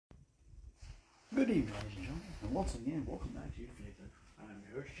Good evening, ladies and gentlemen, and once again, welcome back to your favorite. I'm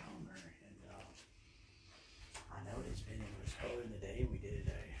your host, John Murray, and I know it was early in the day. We did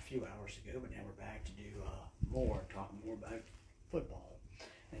it a few hours ago, but now we're back to do talking more about football.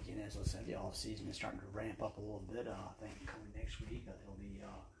 And again, as I said, the off season is starting to ramp up a little bit. I think coming next week, there'll be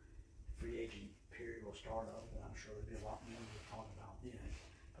free agent period will start up, and I'm sure there'll be a lot more to talk about then.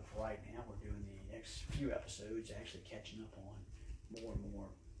 But for right now, we're doing the next few episodes, actually catching up on more and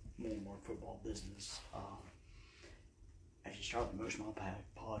more football business. As you start the Most of my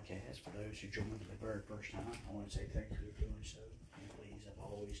podcast, for those who joined for the very first time, I want to say thank you for doing so. And please, I've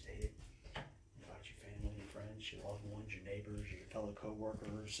always stated, invite your family and friends, your loved ones, your neighbors, your fellow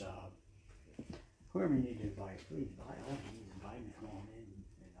co-workers, whoever you need to invite. Please, by all means, invite me to come on in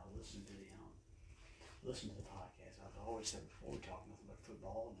and listen to the podcast. I've always said before, we talk nothing but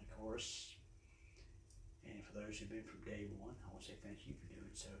football, and of course. And for those who've been from day one, I want to say thank you for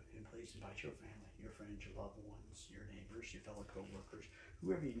doing so. And please invite your family, your friends, your loved ones, your neighbors, your fellow co-workers,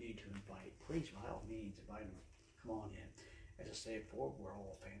 whoever you need to invite. Please, by all means, invite them. Come on in. As I said before, we're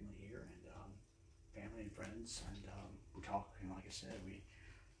all family here, and family and friends. And we talk, and like I said, we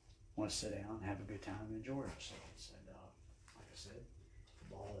want to sit down, have a good time, and enjoy ourselves. And like I said,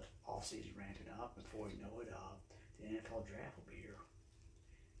 football off-season ramping up. Before you know it, the NFL draft will be here.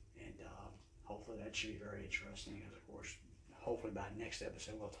 And hopefully that should be very interesting. Because of course, hopefully by next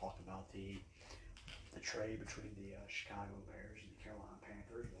episode we'll talk about the trade between the Chicago Bears and the Carolina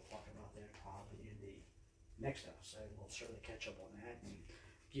Panthers. We'll talk about that probably in the next episode. We'll certainly catch up on that and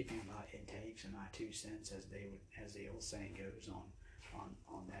give you my intakes and my 2 cents, as the old saying goes,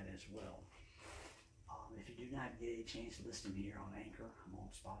 on that as well. If you do not get a chance to listen to me here on Anchor, I'm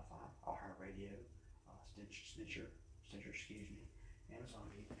on Spotify, iHeartRadio, Stitcher, Amazon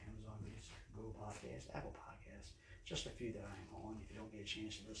Music, Google Podcasts, Apple Podcasts, just a few that I am on. If you don't get a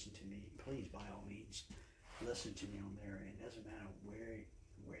chance to listen to me, please, by all means, listen to me on there. And it doesn't matter where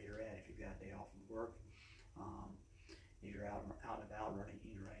you're at. If you've got a day off from work, if you're out and about running,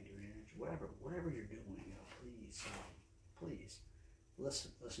 doing errands, whatever you're doing, please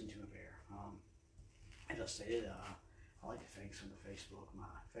listen to me there. As I said, I like to thank some of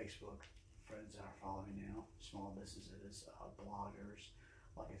my Facebook friends that are following me now, small businesses, bloggers,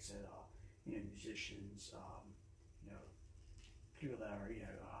 like I said, musicians, people that are,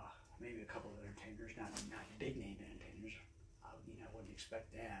 maybe a couple of entertainers, not big name entertainers. I wouldn't expect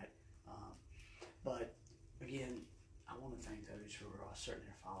that. But again, I want to thank those who are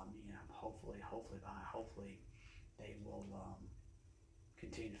certainly following me, and I'm hopefully they will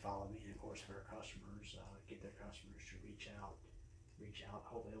continue to follow me, and of course for our customers, get their customers to reach out.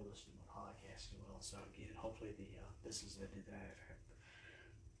 Hopefully they'll listen to my podcast as well. So again, hopefully the businesses that did that have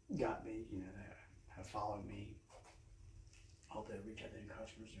got me, that have followed me. Hope they reach out to their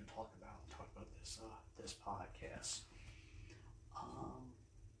customers and talk about this podcast.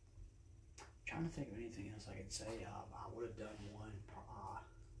 Trying to think of anything else I could say. I would have done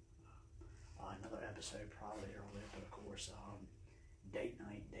another episode probably earlier, but of course, date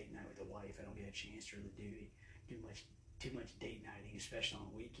night with the wife. I don't get a chance to really do too much date nighting, especially on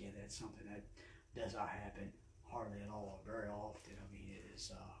the weekend. That's something that does not happen hardly at all, very often. I mean, it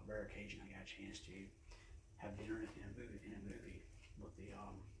is a rare occasion I got a chance to have dinner in a movie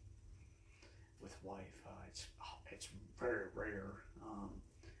with wife. It's very rare,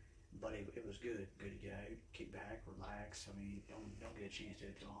 but it was good to go, kick back, relax. I mean, don't get a chance to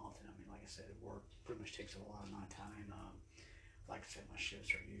do it too often. I mean, like I said, work pretty much takes a lot of my time. Like I said, my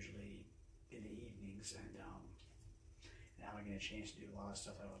shifts are usually in the evenings, and I don't get a chance to do a lot of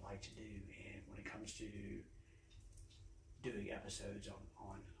stuff I would like to do. And when it comes to doing episodes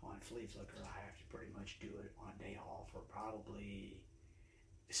on Flea Flicker, I have to pretty much do it on a day off, or probably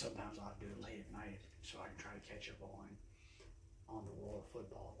sometimes I'll do it late at night so I can try to catch up on the world of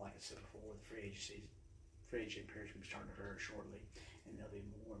football. Like I said before, the free agent period will be starting very shortly, and there'll be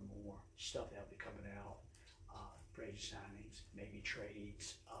more and more stuff that'll be coming out. Free agent signings, maybe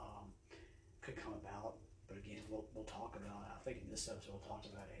trades could come about. But again, we'll talk about, I think in this episode we'll talk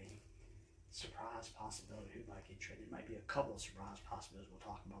about a surprise possibility who might get traded. There might be a couple of surprise possibilities. We'll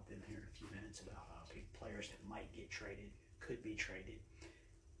talk about them here in a few minutes, about players that might get traded, could be traded.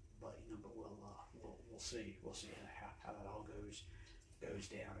 But but we'll see. We'll see how that all goes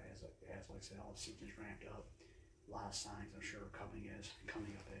down as like I said, all the season's ramped up. A lot of signs I'm sure are coming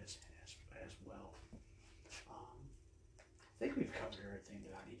up as well. I think we've covered everything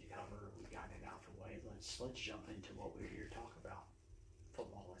that I need to cover. We've gotten it out the way. Let's jump into what we're here to talk about,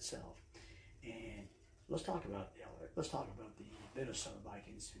 football itself. And let's talk about the Minnesota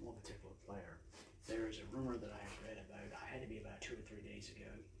Vikings and one particular player. There is a rumor that I have read about. I had to be about 2 or 3 days ago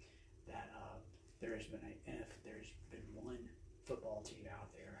that there's been one football team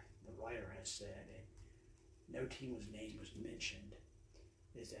out there, the writer has said, and no team's name was mentioned,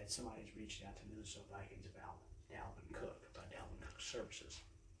 is that somebody's reached out to Minnesota Vikings about Dalvin Cook, about Dalvin Cook's services.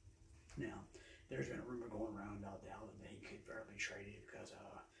 Now, there's been a rumor going around about Dalvin that he could very be traded because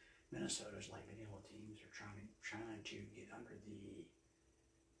Minnesota's, like many other teams, are trying to get under the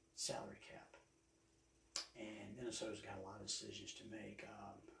salary cap. And Minnesota's got a lot of decisions to make.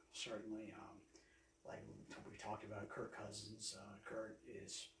 Certainly, like we talked about, Kirk Cousins. Kurt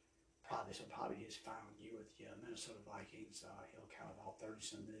is probably his final year with the Minnesota Vikings. He'll count about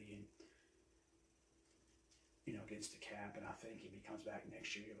 30-some million, against the cap. And I think if he comes back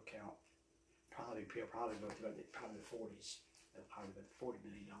next year, he'll count he'll probably go through the 40s. It'll probably be the $40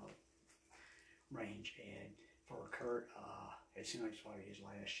 million range. And for Kurt, it seems like it's probably his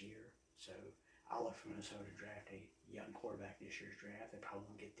last year. So I look for Minnesota to draft a young quarterback this year's draft. They probably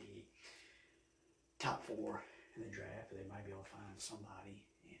won't get the top 4 in the draft, but they might be able to find somebody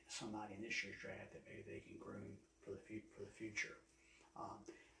in this year's draft that maybe they can groom for the future.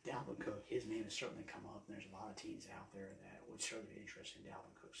 Dalvin Cook, his name has certainly come up, and there's a lot of teams out there that would certainly be interested in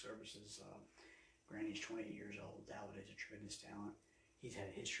Dalvin Cook's services. Granted, he's 28 years old. Dalvin is a tremendous talent. He's had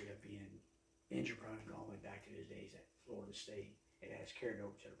a history of being injury-prone going all the way back to his days at Florida State. It has carried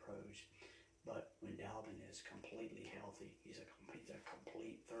over to the pros. But when Dalvin is completely healthy, he's a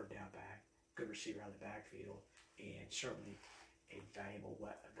complete third down back, good receiver out of the backfield, and certainly a valuable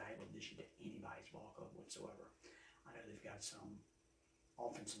addition to anybody's ball club whatsoever. I know they've got some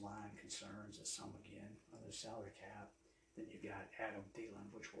offensive line concerns, and some, again, on the salary cap. Then you've got Adam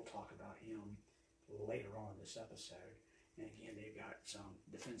Thielen, which we'll talk about him later on in this episode. And again, they've got some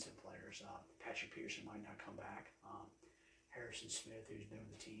defensive players. Patrick Peterson might not come back. Harrison Smith, who's been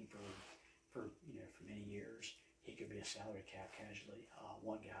with the team for many years, he could be a salary cap casualty.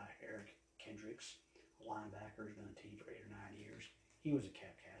 One guy, Eric Kendricks, a linebacker, who's been on the team for 8 or 9 years, he was a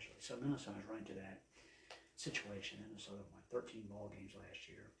cap casualty. So Minnesota's run into that situation. Minnesota won 13 ball games last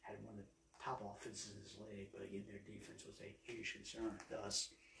year, had one of the top offenses in his league, but again, their defense was a huge concern.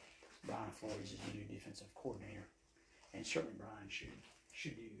 Thus, Brian Flores is the new defensive coordinator, and certainly Brian should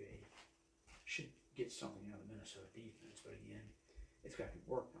get something out of the Minnesota defense. But again, it's got to be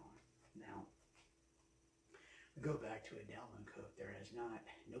worked on. Now, we go back to a Dalvin Cook.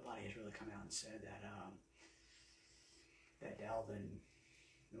 Nobody has really come out and said that Dalvin.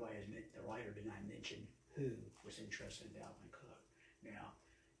 The writer did not mention who was interested in Dalvin Cook. Now,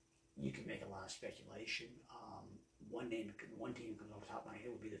 you can make a lot of speculation. One team comes off the top of my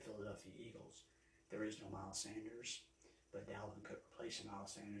head would be the Philadelphia Eagles. There is no Miles Sanders, but Dalvin Cook replacing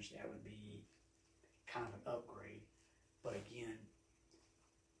Miles Sanders, that would be kind of an upgrade. But again,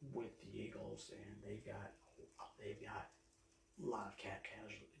 with the Eagles, and they've got a lot of cap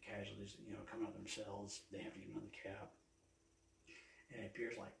casualties, coming out themselves. They have to get another cap. And it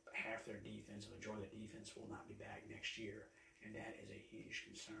appears like half their defense, a majority of their defense, will not be back next year. And that is a huge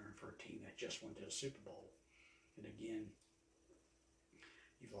concern for a team that just went to the Super Bowl. And again,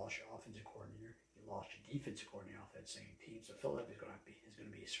 you've lost your offensive coordinator, you lost your defensive coordinator off that same team. So Philadelphia is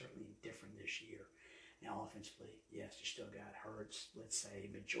going to be certainly different this year. Now, offensively, yes, you still got Hurts. Let's say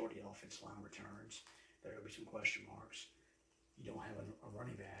majority of offensive line returns. There will be some question marks. You don't have a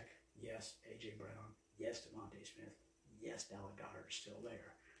running back. Yes, A.J. Brown. Yes, Devontae Smith. Yes, Dallas Goedert is still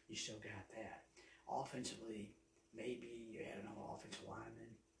there. You still got that. Offensively, maybe you had another offensive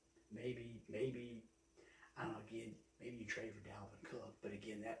lineman. Maybe, I don't know, again, maybe you trade for Dalvin Cook, but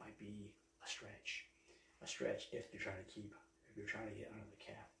again, that might be a stretch. A stretch if you're trying to get under the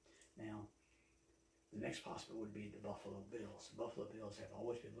cap. Now, the next possibility would be the Buffalo Bills. The Buffalo Bills have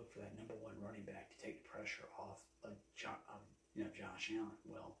always been looking for that number 1 running back to take the pressure off of Josh Allen.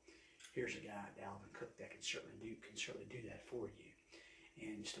 Well, here's a guy, Dalvin Cook, that can certainly do that for you.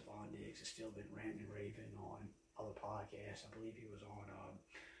 And Stephon Diggs has still been ranting and raving on other podcasts. I believe he was on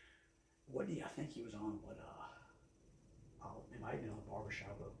I think he was on it might have been on the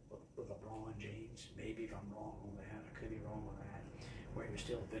barbershop with LeBron James. Maybe if I'm wrong on that, I could be wrong on that. Where he was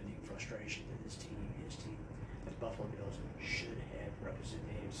still venting frustration that his team, that the Buffalo Bills should have represented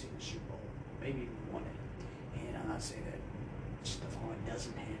the AFC in the Super Bowl, maybe even won it. And I'm not saying that Stephon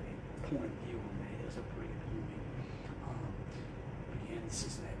doesn't have a point of view on that. He does have a pretty good point. Again, the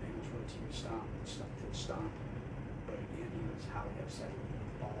Cincinnati Bengals were a team to stop. But again, he was highly upset with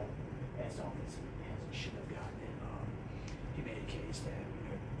the ball as offensive as he should have gotten it. He made a case that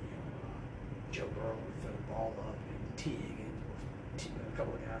Joe Burrow would throw the ball up and T. Higgins, a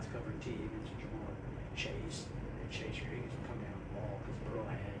couple of guys covering T. Higgins and Jamar Chase, and Chase Higgins would come down the ball because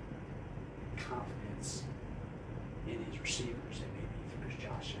Burrow had confidence in his receivers, and maybe because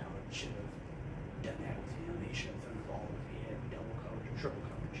Josh Allen should have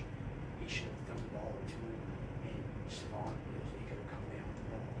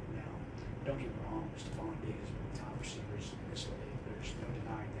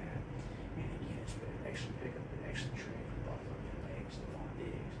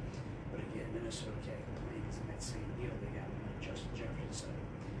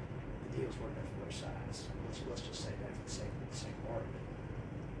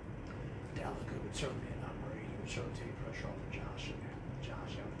Dalvin Cook would certainly be an upgrade. He would certainly take pressure off of Josh.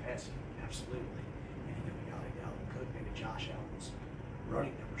 Josh Allen passing, absolutely. And then we got like Dalvin Cook, maybe Josh Allen's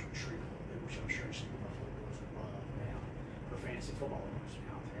running numbers would shrink a little bit, which I'm sure some Buffalo Bills would love. Now, for fantasy football owners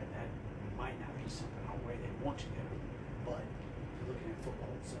out there, that might not be something on where they want to go, but if you're looking at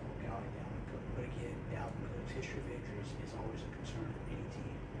football, it's a guy like Dalvin Cook. But again, Dalvin Cook's history of injuries is always a concern for any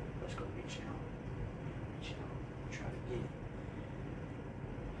team. Let's go reach out, try to get it.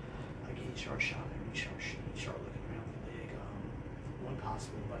 Again, you start shopping, you start looking around the league. One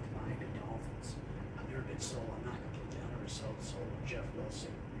possible, like the Miami Dolphins. I've never been sold. I'm not completely sold on Jeff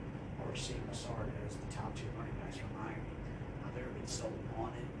Wilson or Rasheed Massard as the top two running backs from Miami. I've never been sold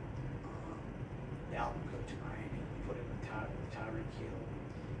on it. Dalvin Cook to Miami, you put him with Tyreek Hill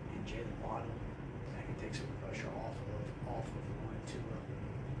and Jalen Waddle. That can take some pressure off of one to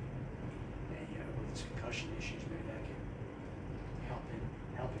and with his concussion issues, maybe that can help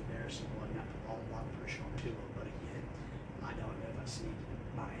him there somewhat, not put a lot of pressure on Tua. But again, I don't know if I see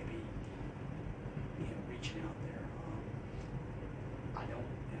Miami reaching out there.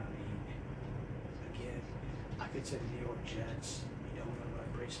 Again, I could say the New York Jets. You don't know about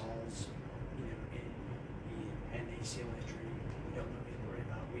Brees Hall's, and ACL injury. You don't know either way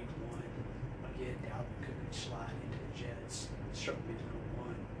about week 1. Again, Dalvin Cook could slide into the Jets. Certainly the number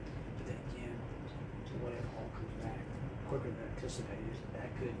 1. But then again, what if Hall comes back quicker than anticipated? That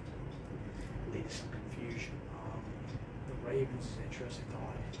could lead to some confusion. The Ravens is an interesting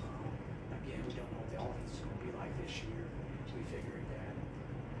thought. Again, we don't know what the offense is going to be like this year. We figured that.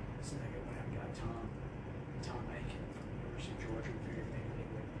 So they went out and got Tom Aiken from the University of Georgia. We figured maybe they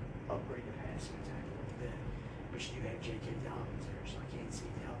would upgrade the passing attack a little bit. But you do have J.K. Dobbins there, so I can't see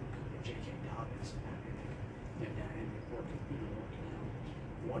Dalvin Cook and J.K. Dobbins dynamic working out.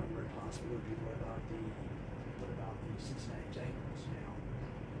 One word possibility. What about the Cincinnati Bengals now?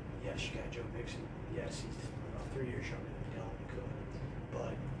 Yes, you got Joe Mixon. Yes, he's about 3 years younger than Dalvin Cook,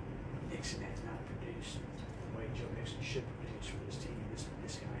 but Mixon has not produced the way Joe Mixon should produce for this team. This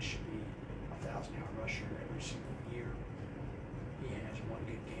guy should be a 1,000-yard rusher every single year. He has one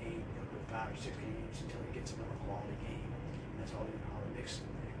good game, he'll go 5 or 6 games until he gets another quality game. And that's all you can call Mixon.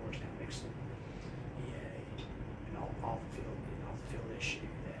 And of course, now Mixon, he had an off-the-field issue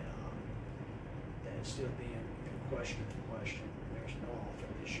that is still being questioned. There's no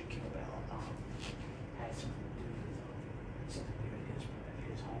off-field issue came about. Had something to do with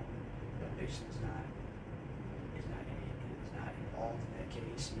his home. But Mixon is not involved in that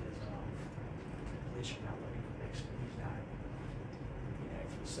case. He is, at least you're not looking for Mixon. He's not,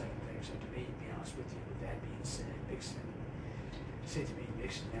 for the second thing. So to me, to be honest with you, with that being said, Mixon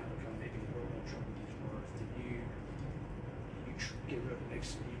now become maybe a little more trouble than he's worth. You get rid of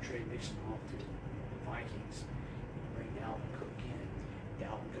Mixon, you trade Mixon off to the Vikings, you bring Dalvin Cook in.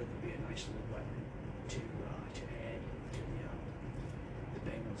 Dalvin Cook would be a nice little weapon to add to the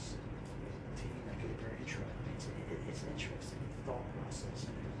Bengals team. That could be very interesting. It's an interesting thought process.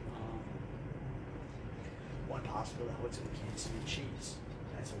 One possibility, I would say the Kansas City Chiefs.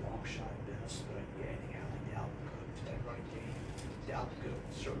 That's a long shot at best, but adding out like Dalvin Cook to that running game. Dalvin Cook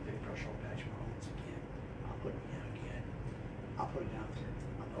certainly put pressure on Patrick Mahomes again. I'll put it out there.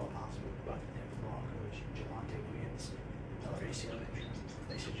 I know a possibility about the Denver Broncos. Javonte Williams, another ACL injury.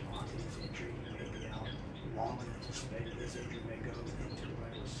 They said Javonte's injury may be out longer than anticipated. His injury may go into the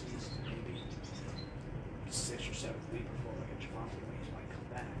regular season, maybe 6th or 7th week before Javonte Williams might come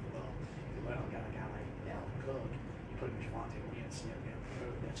back. Well, got a guy like Dalvin Cook. You put him in Javonte Williams and down the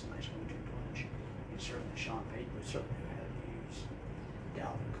road. That's a nice one-two punch. And certainly Sean Payton would certainly know how to use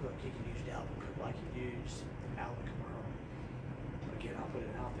Dalvin Cook. He can use Dalvin Cook like he used Alvin Kamara. But again, I'll put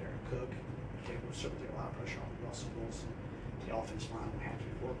it out there. Cook will certainly take a lot of pressure on Russell Wilson. The offensive line will have to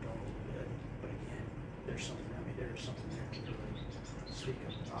be worked on a little bit. But again, there's something there to really speak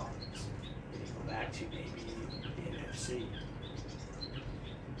of the offense. And you go back to maybe the NFC.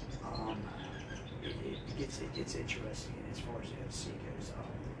 It gets interesting as far as the NFC goes.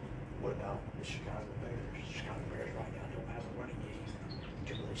 What about the Chicago Bears? The Chicago Bears right now don't have a running game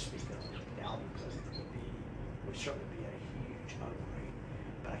to really speak of. Dalvin Cook would certainly be a huge upgrade,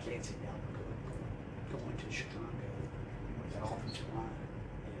 but I can't see Dalvin Cook going to Chicago with that offensive line.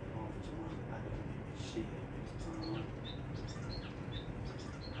 I don't see it.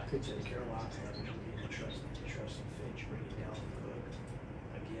 I could say Carolina would be an interesting fit to bring Dalvin Cook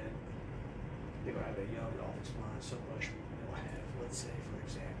again. They're going to have a young offensive line, so much they'll have, let's say, for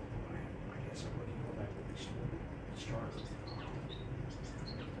example, I guess I'm looking to go back to the starter.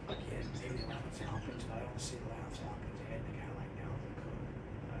 Again, maybe the Atlanta Falcons, but I don't see the Atlanta Falcons adding a guy like Dalvin Cook.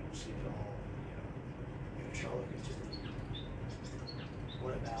 I don't see it at all. Start looking to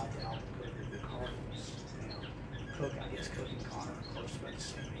what about Dalvin Cook? Cardinals. Now, Cook, I guess Cook and Connor are close to about the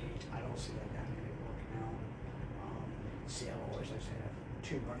same age. I don't see that dynamic working out. Seattle always likes to have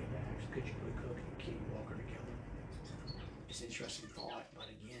two running backs. Could you put Cook and Kenny Walker together? It's an interesting thought, but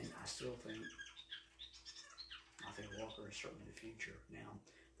again, I think Walker is certainly the future. Now,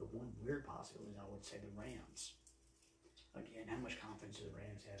 the one weird possibility, I would say the Rams. Again, how much confidence do the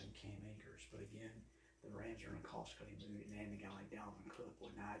Rams have in Cam Akers? But again, the Rams are in a cost-cutting mood, and having a guy like Dalvin Cook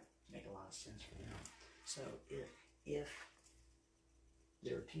would not make a lot of sense for them. So if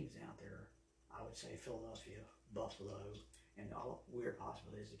there are teams out there, I would say Philadelphia, Buffalo, and the weird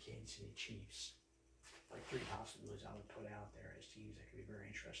possibilities, the Kansas City Chiefs. Like three possibilities I would put out there as teams that could be very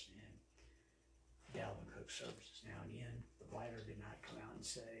interested in Dalvin Cook's services. Now again, the writer did not come out and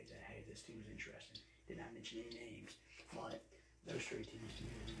say that, hey, this team is interested. Did not mention any names, but those three teams to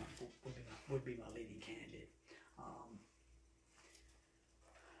me would be my leading candidate.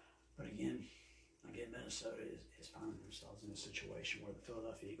 But again, Minnesota is finding themselves in a situation where the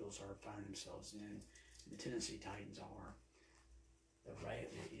Philadelphia Eagles are finding themselves in, and the Tennessee Titans are. The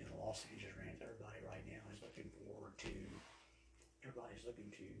Los Angeles Rams. Everybody right now is looking forward to. Everybody's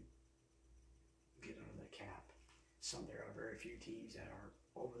looking to get under the cap. There are very few teams that are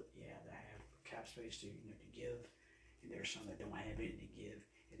that have cap space to give, and there's some that don't have anything to give,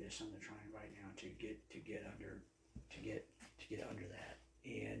 and there's some that are trying right now to get under that,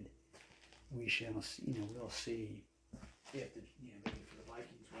 and we shall see. We'll see if maybe for the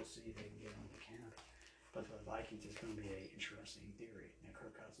Vikings, we'll see if they can get under the cap. But for the Vikings, it's going to be an interesting theory. Now,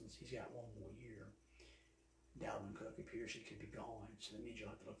 Kirk Cousins, he's got one more year. Dalvin Cook appears he could be gone, so that means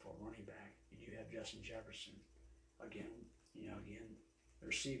you'll have to look for a running back. You do have Justin Jefferson. Again, the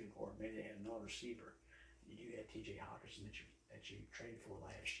receiving corps, maybe they have another receiver. You do have T.J. Hockenson that you traded for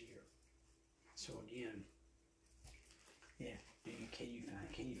last year. So again, can you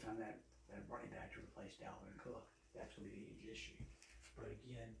find that running back to replace Dalvin Cook? That's going to be a huge issue. But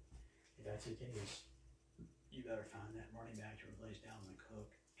again, if that's the case, you better find that running back to replace Dalvin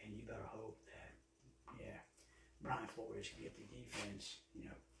Cook, and you better hope that, Brian Flores can get the defense,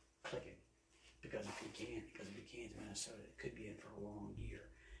 clicking. Because if he can, Minnesota could be in for a long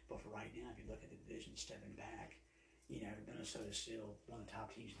year. But for right now, if you look at the division stepping back, Minnesota is still one of the top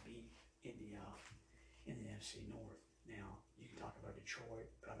teams to beat in the NFC North. Now, you can talk about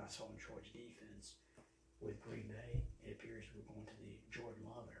Detroit, but I'm not selling Detroit's defense. With Green Bay, it appears we're going to the Jordan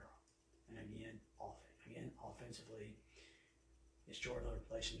Love era. And again, offensively, it's Jordan Love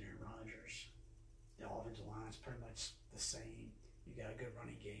replacing Aaron Rodgers. The offensive line is pretty much the same. You got a good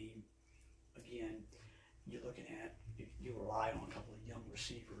running game. Again, you're looking at, you rely on a couple of young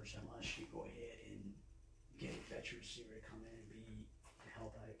receivers unless you go ahead and get a veteran receiver to come in and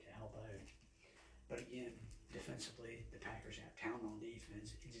help out. But again, defensively, the Packers have talent on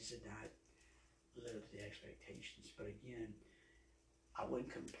defense. It just did not live up to the expectations. But again, I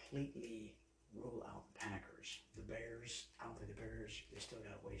wouldn't completely rule out the Packers. The Bears, I don't think the Bears, they still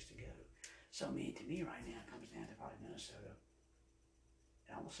got a ways to go. So, to me right now, it comes down to probably Minnesota.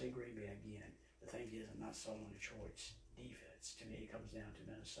 And I'm going to say Green Bay again. The thing is, I'm not sold on Detroit's defense. To me, it comes down to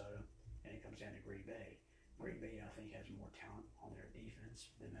Minnesota, and it comes down to Green Bay. Green Bay, I think, has more talent on their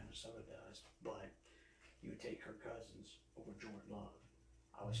defense than Minnesota does. But you would take Kirk Cousins over Jordan Love.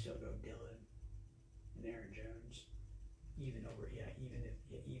 I would still go Dylan and Aaron Jones, even over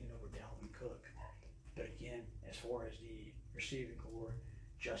Dalvin Cook. But again, as far as the receiving core,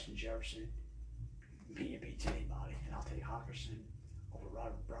 Justin Jefferson, me and beats anybody, and I'll take Hockenson over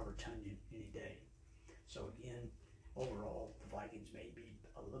Robert Tonyan any day. So again, overall, the Vikings may be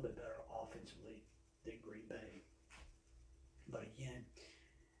a little bit better offensively than Green Bay. But again,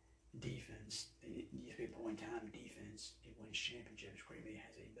 defense, it used to be a point in time, defense, it wins championships. Green Bay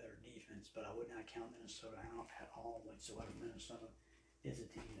has a better defense, but I would not count Minnesota out at all whatsoever. Minnesota is a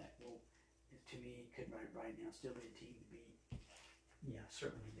team that will, to me, could right now still be a team to beat. Yeah,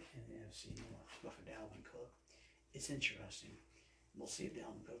 certainly in the NFC North. But for Dalvin Cook, it's interesting. We'll see if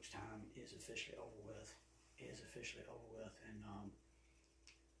Dalvin Cook's time is officially over with. And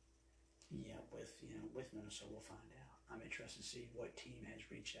with Minnesota, we'll find out. I'm interested to see what team has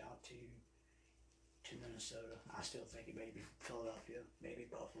reached out to Minnesota. I still think it may be Philadelphia, maybe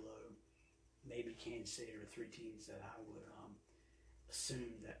Buffalo, maybe Kansas City are three teams that I would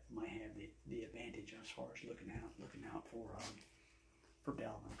assume that might have the advantage as far as looking out for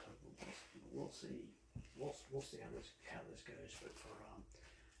Dalvin Cook. We'll see. We'll see how this goes. But for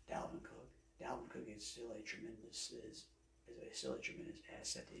Dalvin Cook is still a tremendous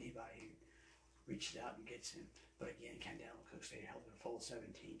asset to anybody who reaches out and gets him. But again, can Dalvin Cook stay healthy for a full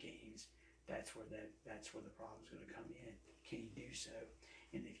 17 games? That's where the problem's going to come in. Can he do so?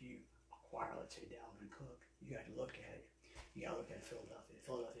 And if you acquire, let's say, Dalvin Cook, you got to look at it. You got to look at Philadelphia.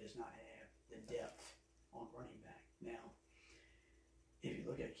 Philadelphia does not have the depth on running back. Now, if you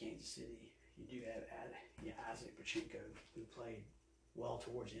look at Kansas City, you do have Isaac Pachenko, who played well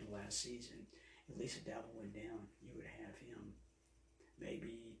towards the end of last season. At least if Dalvin went down, you would have him.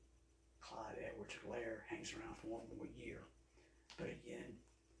 Maybe Clyde Edwards-Helaire hangs around for one more year. But again,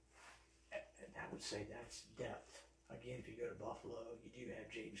 I would say that's depth. Again, if you go to Buffalo, you do have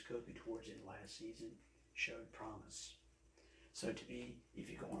James Cook, who towards the end of last season showed promise. So to me, if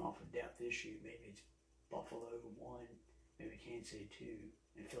you're going off a depth issue, maybe it's Buffalo 1, maybe Kansas City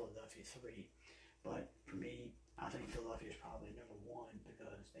 2, and Philadelphia 3. But for me, I think Philadelphia is probably number 1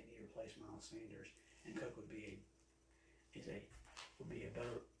 because they need to replace Miles Sanders, and Cook would be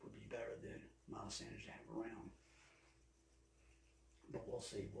better than Miles Sanders to have around. But we'll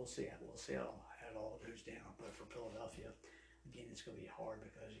see how it all goes down. But for Philadelphia, again, it's going to be hard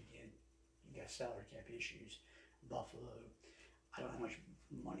because again, you got salary cap issues. Buffalo, I don't know how much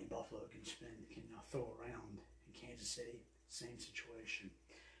money Buffalo can throw around. In Kansas City, same situation.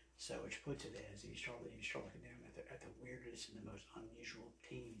 So which puts it as you start looking down at the weirdest and the most unusual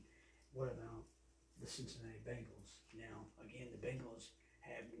team. What about the Cincinnati Bengals? Now, again, the Bengals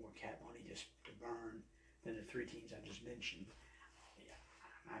have more cap money just to burn than the 3 teams I just mentioned. Yeah,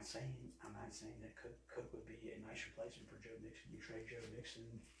 I'm not saying that Cook would be a nice replacement for Joe Mixon. You trade Joe Mixon,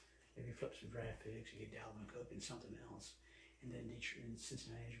 maybe flip some draft picks, you get Dalvin Cook and something else, and then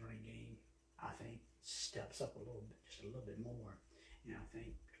Cincinnati's running game, I think, steps up just a little bit more. And I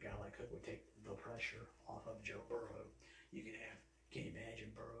think a guy like Cook would take the pressure off of Joe Burrow. You can you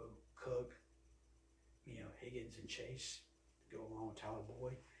imagine Burrow, Cook, Higgins and Chase go along with Tyler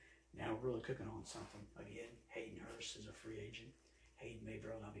Boyd. Now we're really cooking on something. Again, Hayden Hurst is a free agent. Hayden may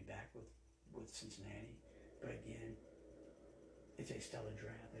very well not be back with Cincinnati. But again, it's a stellar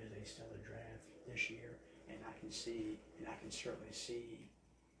draft. It is a stellar draft this year. And I can certainly see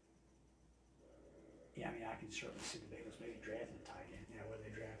the Bengals maybe drafting a tight end. Whether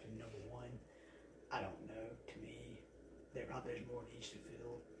they draft him number 1, I don't know. To me, there's more needs to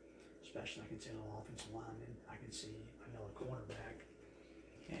fill. Especially, I can see another offensive lineman. I can see another cornerback,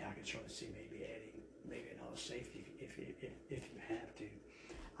 and I can certainly see maybe adding another safety if you have to.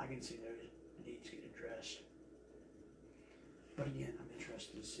 I can see those needs get addressed. But again, I'm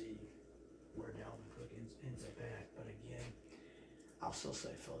interested to see where Dalvin Cook ends up at. But again, I'll still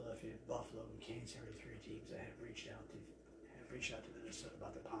say Philadelphia, Buffalo, and Kansas City are 3 teams that have reached out to Minnesota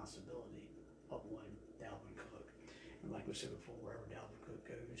about the possibility of one Dalvin Cook. And like we said before, wherever Dalvin Cook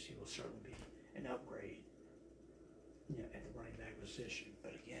goes, he will certainly be an upgrade, at the running back position.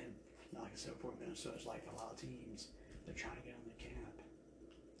 But again, like I said before, Minnesota's like a lot of teams. They're trying to get on the cap,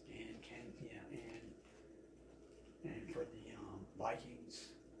 and for the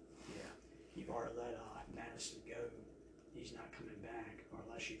Vikings, you've already let Madison go. He's not coming back, or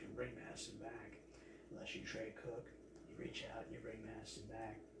unless you can bring Madison back. Unless you trade Cook, you reach out, you bring Madison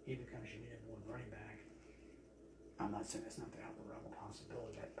back. He becomes your number 1 running back. I'm not saying that's not out of the realm of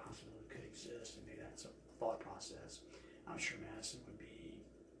possibility. That possibility could exist, and maybe that's a thought process. I'm sure Madison would be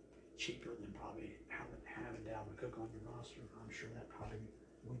cheaper than probably having Dalvin Cook on your roster. I'm sure that probably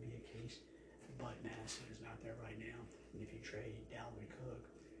would be a case. But Madison is not there right now. And if you trade Dalvin Cook,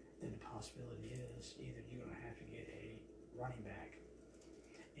 then the possibility is either you're going to have to get a running back.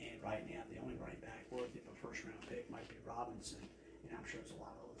 And right now, the only running back worthy of a first-round pick might be Robinson. And I'm sure there's a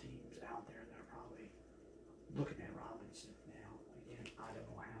lot of other teams out there that are probably looking at Robinson. Now, again, I don't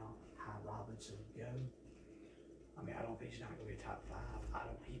know how high Robinson would go. I don't think he's not going to be a top 5.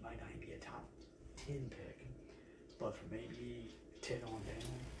 He might not even be a top 10 pick. But for maybe 10 on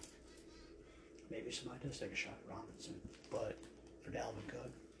down, maybe somebody does take a shot at Robinson. But for Dalvin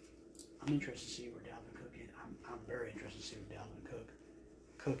Cook, I'm interested to see where Dalvin Cook is. I'm very interested to see where Dalvin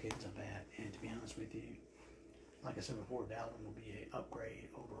Cook ends up at. And to be honest with you, like I said before, Dalvin will be an upgrade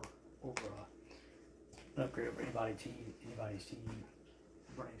over anybody's team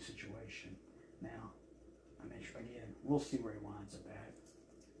running situation. Now, again, we'll see where he winds up at.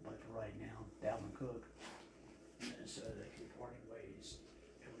 But for right now, Dalvin Cook, Minnesota, they keep parting ways.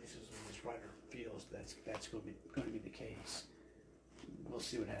 At least as this writer feels that's going to be the case. We'll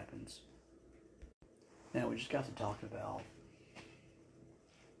see what happens. Now, we just got to talk about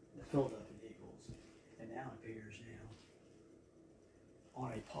the Philadelphia Eagles, and now it appears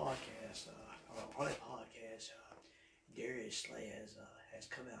on a podcast, Darius Slay has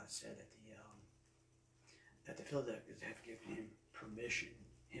come out and said that the Philadelphia have given him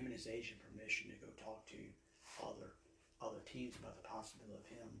and his agent permission to go talk to other teams about the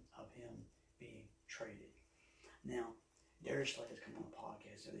possibility of him being traded. Now, Darius Slay has come on the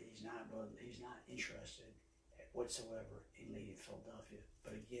podcast and said that he's not really whatsoever in leading Philadelphia.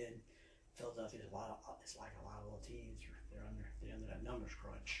 But again, Philadelphia is it's like a lot of little teams. They're under that numbers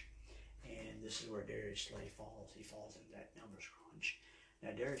crunch, and this is where Darius Slay falls. He falls into that numbers crunch.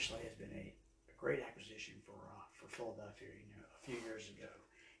 Now Darius Slay has been a great acquisition for Philadelphia. A few years ago,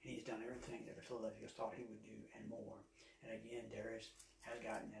 and he's done everything that the Philadelphia Eagles thought he would do and more. And again, Darius has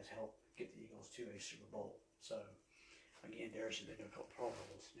helped get the Eagles to a Super Bowl. So again, Darius has been to a couple Pro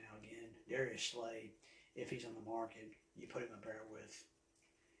Bowls. Now again, Darius Slay, if he's on the market, you put him up there with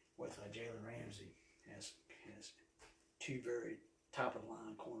Jalen Ramsey as two very top of the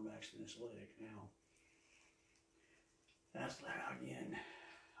line cornerbacks in this league. Now, that's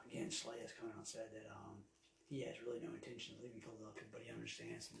again Slay has come out and said that he has really no intention of leaving Philadelphia, but he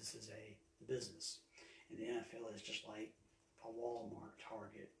understands that this is a business, and the NFL is just like a Walmart,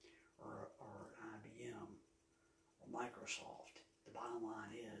 Target, or IBM or Microsoft. The bottom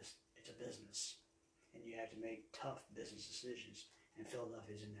line is it's a business, and you have to make tough business decisions. And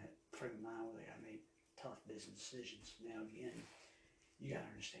Philadelphia's in that frame of mind where they got to make tough business decisions. Now again, you got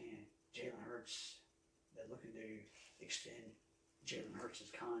to understand Jalen Hurts. They're looking to extend Jalen Hurts'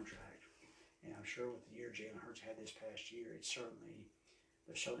 contract, and I'm sure with the year Jalen Hurts had this past year, they're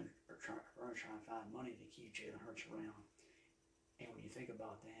certainly trying to find money to keep Jalen Hurts around. And when you think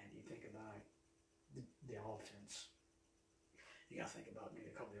about that, you think about the offense. You got to think about maybe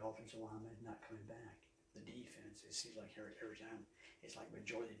a couple of the offensive linemen not coming back. The defense, it seems like every time, it's like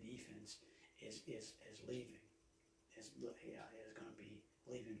majority of the defense is leaving. Is going to be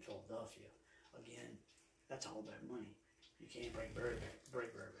leaving Philadelphia. Again, that's all about money. You can't bring Barry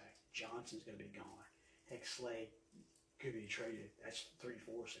back. Johnson's going to be gone. Heck, Slay could be traded. That's 3/4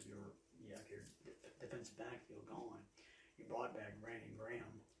 of your defensive backfield gone. You brought back Brandon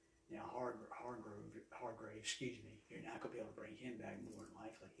Graham. Now Hargrave, you're not going to be able to bring him back more than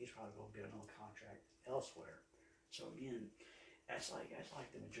likely. He's probably going to get another contract elsewhere. So again, that's like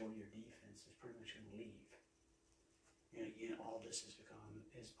the majority of your defense is pretty much going to leave. And again, all this is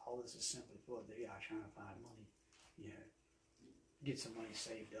simply put, they are trying to find money, get some money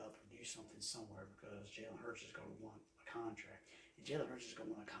saved up or do something somewhere because Jalen Hurts is going to want a contract. And Jalen Hurts is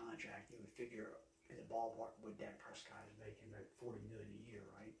going to want a contract. You would figure in the ballpark what Dak Prescott is making, about $40 million a year,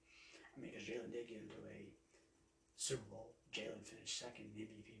 right? I mean, because Jalen did get into a Super Bowl. Jalen finished second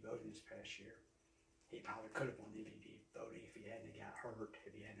in MVP voting this past year. He probably could have won the MVP voting if he hadn't got hurt.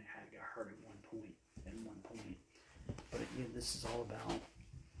 If he hadn't got hurt at one point. But again, this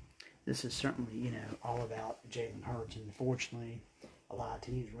is certainly, all about Jalen Hurts. And unfortunately, a lot of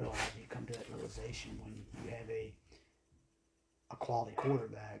teams realize you come to that realization when you have a quality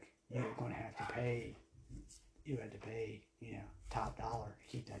quarterback, you're going to have to pay, top dollar to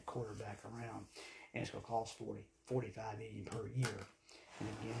keep that quarterback around. And it's going to cost $45 million per year. And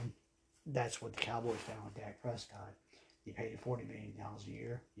again, that's what the Cowboys found with Dak Prescott. You paid him $40 million a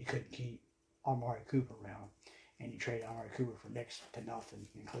year. You couldn't keep Amari Cooper around. And you traded Amari Cooper for next to nothing.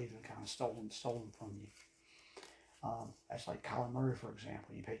 And Cleveland kind of stolen from you. That's like Kyler Murray, for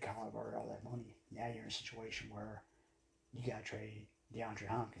example. You paid Kyler Murray all that money. Now you're in a situation where you got to trade DeAndre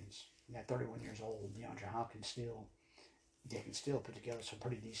Hopkins. At 31 years old, DeAndre Hopkins can still put together some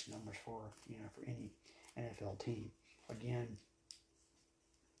pretty decent numbers for any NFL team. Again,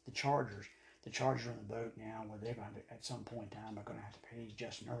 the Chargers are in the boat now where they're going to, at some point in time, are going to have to pay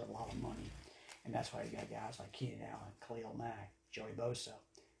Justin Herbert a lot of money. And that's why you got guys like Keenan Allen, Khalil Mack, Joey Bosa,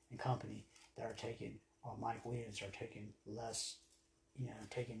 and company that are taking, or Mike Williams are taking less,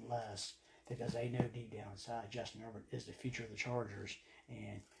 because they know deep down inside Justin Herbert is the future of the Chargers,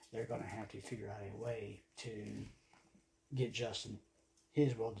 and they're going to have to figure out a way to get Justin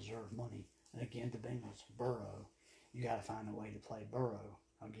his well-deserved money. And again, the Bengals, Burrow, you got to find a way to play Burrow.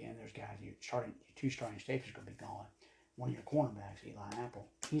 Again, there's guys, your two starting safeties are going to be gone. One of your cornerbacks, Eli Apple,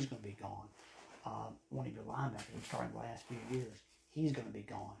 he's going to be gone. One of your linebackers who started the last few years, he's going to be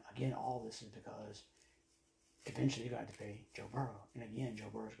gone. Again, all this is because eventually you're going to have to pay Joe Burrow. And again, Joe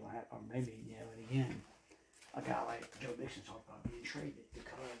Burrow's going to have, or maybe, and again, a guy like Joe Mixon talked about being traded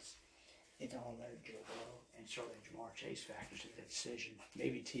because it's all that Joe Burrow and certainly Jamar Chase factors into that decision.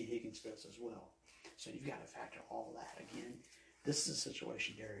 Maybe T. Higgins does as well. So you've got to factor all that. Again, this is a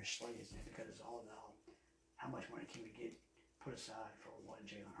situation Darius Slay is in because it's all about how much money can we get put aside for one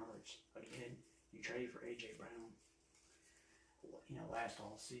Jalen Hurts. Again, you traded for A.J. Brown, last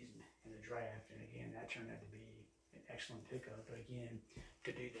all season in the draft, and again, that turned out to be an excellent pickup. But again,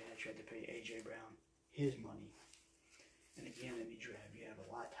 to do that, you had to pay A.J. Brown his money. And again, that means you have a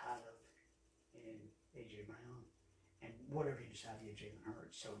lot tied up in A.J. Brown and whatever you decide to give Jalen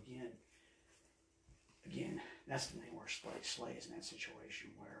Hurts. So again, that's the thing where Slay is in that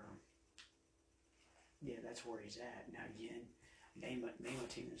situation where Yeah, that's where he's at. Now again, name a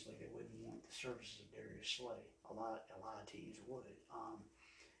team in this league that wouldn't want the services of Darius Slay. A lot of teams would.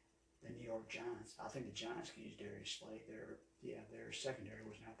 The New York Giants. I think the Giants could use Darius Slay. Their secondary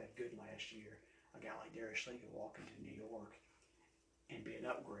was not that good last year. A guy like Darius Slay could walk into New York and be an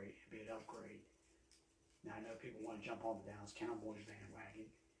upgrade. Now I know people want to jump on the Dallas Cowboys bandwagon,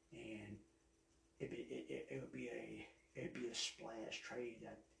 and it would be a splash trade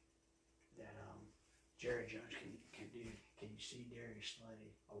that Jerry Jones can do. Can you see Darius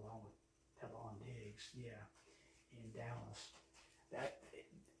Slay along with Tavon Diggs? Yeah, in Dallas. That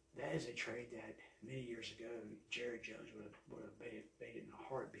is a trade that many years ago Jerry Jones would have made it in a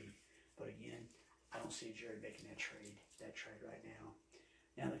heartbeat. But again, I don't see Jerry making that trade right now.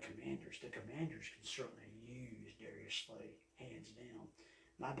 Now the Commanders can certainly use Darius Slay hands down.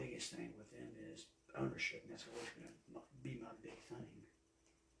 My biggest thing with them is ownership, and that's always going to be my big thing.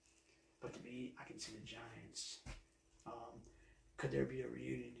 But to me, I can see the Giants. Could there be a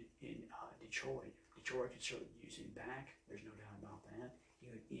reunion in Detroit? Detroit could certainly use him back. There's no doubt about that.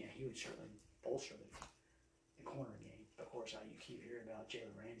 He would certainly bolster the corner game. Of course, you keep hearing about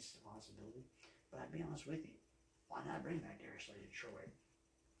Jalen Ramsey as a possibility. But I'd be honest with you, why not bring back Darius Slay to Detroit?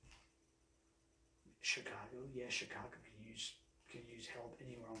 Chicago, yes, Chicago could use help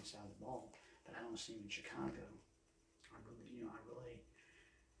anywhere on the side of the ball, but I don't see him in Chicago. I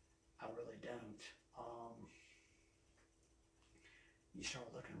really don't. You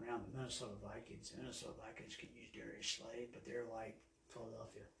start looking around the Minnesota Vikings. The Minnesota Vikings could use Darius Slay, but they're like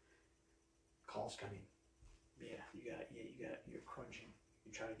Philadelphia, cost cutting. You're crunching.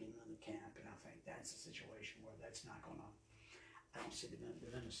 You try to get another cap, and I think that's a situation where that's not going to. I don't see the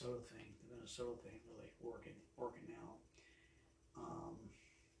Minnesota thing really working out.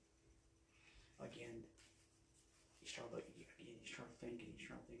 Again, you start thinking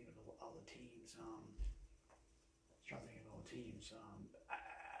of all the teams.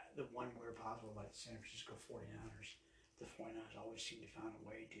 The one where possible, like the San Francisco 49ers. The 49ers always seem to find a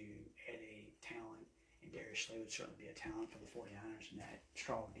way to add a talent, and Darius Slay would certainly be a talent for the 49ers in that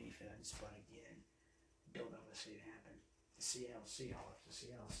strong defense. But again, don't ever see it happen. The Seattle Seahawks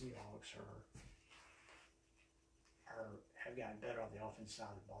have gotten better on the offense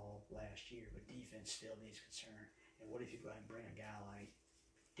side of the ball last year, but defense still needs concern. And what if you go ahead and bring a guy like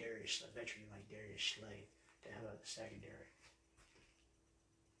Darius Slay, a veteran like Darius Slay, to have a secondary?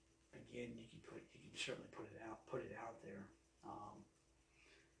 Again, you can certainly put it out there.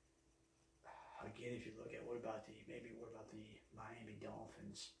 Again, if you look at what about the Miami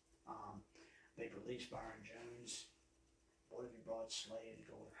Dolphins? They've released Byron Jones. What if you brought Slay to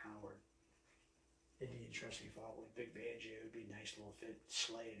go with Howard? It'd be interesting if I with Big Banjo. It'd be a nice little fit,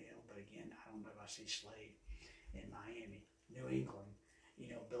 Slay and him. But again, I don't know if I see Slay in Miami. New England,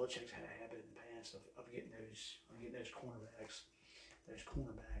 Belichick's had a habit in the past of getting those cornerbacks, veteran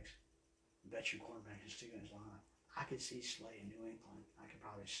cornerbacks, and sticking his line. I could see Slay in New England. I could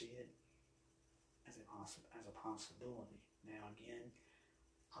probably see it as a possibility. Now again,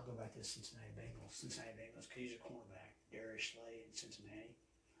 I'll go back to the Cincinnati Bengals. Cincinnati Bengals could use a cornerback, Darius Slay in Cincinnati.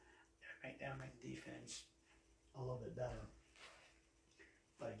 That'll make the defense a little bit better.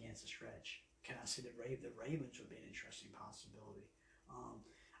 But again, it's a stretch. Can I see the Ravens would be an interesting possibility? I'll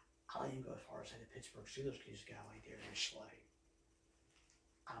even go as far as say the Pittsburgh Steelers could use a guy like Darius Slay.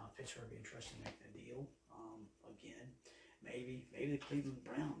 I don't know if Pittsburgh would be interested in making a deal. Again, maybe the Cleveland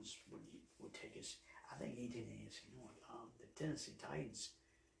Browns would take us. I think anything in the AFC North. The Tennessee Titans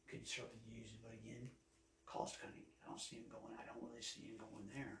could certainly use it, but again, cost cutting. I don't really see him going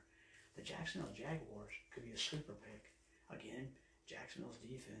there. The Jacksonville Jaguars could be a sleeper pick. Again, Jacksonville's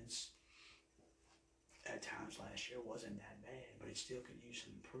defense at times last year wasn't that bad, but it still could use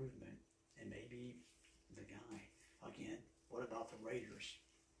some improvement. And maybe the guy. Again, what about the Raiders?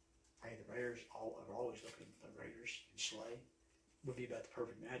 Hey, the Raiders are always looking at the Raiders, and Slay would be about the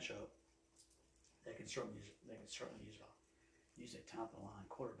perfect matchup. They can certainly use a top of the line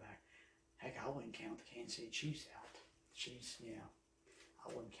quarterback. Heck, I wouldn't count the Kansas City Chiefs out. Chiefs, yeah, I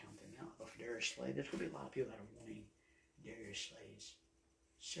wouldn't count them out. But for Darius Slay, there's going to be a lot of people that are wanting Darius Slay's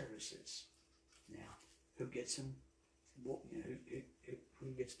services. Now, who gets him? Well,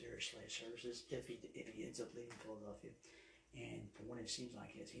 who gets Darius Slay's services if he ends up leaving Philadelphia? And from what it seems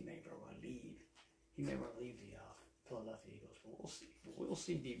like he may very well leave. He may well leave the Philadelphia Eagles. But we'll see. We'll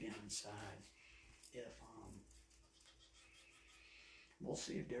see deep down inside if we'll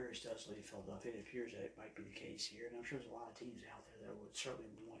see if Darius does leave Philadelphia. It appears that it might be the case here, and I'm sure there's a lot of teams out there that would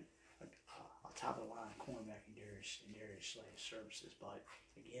certainly want a top of the line cornerback in Darius Slay's services. But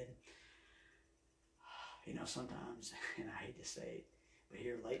again, sometimes, and I hate to say it, But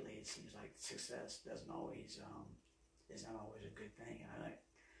here lately, it seems like success doesn't always is not always a good thing.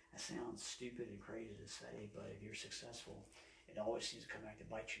 That sounds stupid and crazy to say, but if you're successful, it always seems to come back to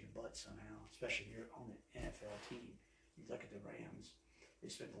bite you in the butt somehow. Especially if you're on an NFL team. You look at the Rams;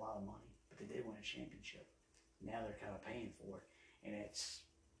 they spent a lot of money, but they did win a championship. Now they're kind of paying for it, and it's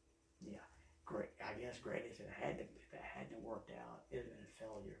great. I guess great if it hadn't worked out, it'd have been a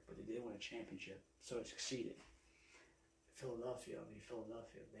failure. But they did win a championship, so it succeeded. Philadelphia,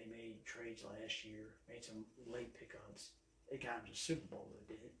 they made trades last year, made some late pickups. It got them to the Super Bowl, they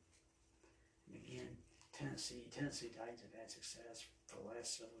did. And again, Tennessee Titans have had success for the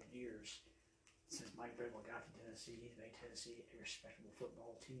last several years. Since Mike Vrabel got to Tennessee, he's made Tennessee a respectable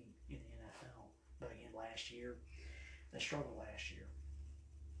football team in the NFL. But again, last year, they struggled last year.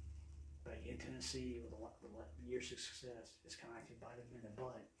 But again, Tennessee, with years of success, is kind of like to bite them in the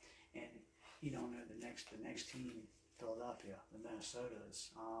butt. And you don't know the next team, Philadelphia, the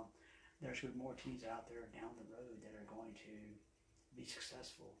Minnesotas. There's going to be more teams out there down the road that are going to be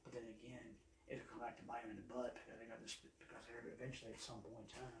successful. But then again, it'll come back to bite them in the butt because they're eventually at some point in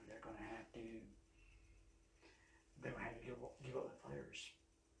time they're going to have to give up the players.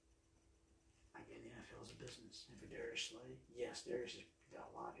 Again, the NFL is a business. And for Darius Slay, yes, Darius is a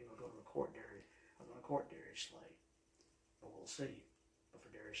lot of people are going to court Darius Slay. But we'll see. But for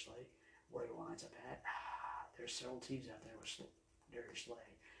Darius Slay, where he winds up at, there's several teams out there with Darius Slay.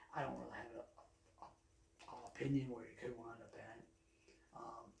 I don't really have an opinion where he could wind up at.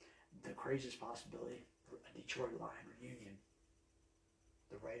 The craziest possibility for a Detroit Lion reunion.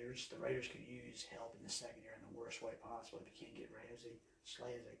 The Raiders could use help in the secondary in the worst way possible. If you can't get Ramsey,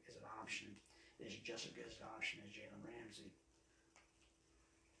 Slay is an option. It is just as good as an option as Jalen Ramsey.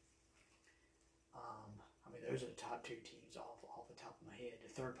 Those are the top two teams off the top of my head. The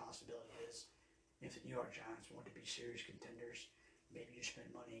third possibility is if the New York Giants want to be serious contenders, maybe you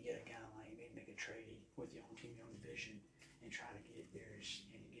spend money and get a guy like maybe make a trade with your own team, your own division, and try to get Darius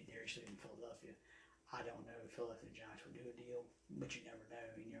in Philadelphia. I don't know if Philadelphia Giants would do a deal, but you never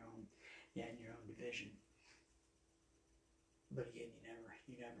know in your own division. But again,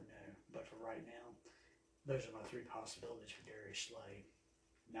 you never know. But for right now, those are my three possibilities for Darius Slay.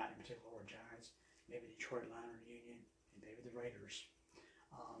 Not in particular order, Giants, maybe Detroit Lions reunion, and maybe the Raiders.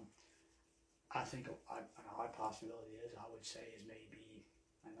 I think an odd possibility I would say maybe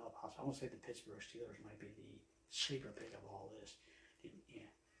another possibility. I won't say the Pittsburgh Steelers might be the sleeper pick of all this.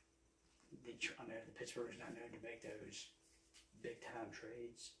 I know the Pittsburgh is not known to make those big time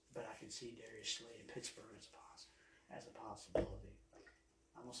trades, but I can see Darius Slay in Pittsburgh as a possibility.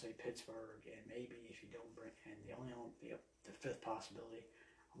 I'm gonna say Pittsburgh, and maybe if you don't bring, and the fifth possibility,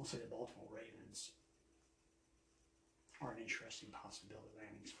 I'm gonna say the Baltimore Ravens are an interesting possibility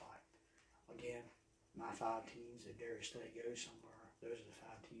landing spot. Again, my 5 teams, if Darius Slay goes somewhere, those are the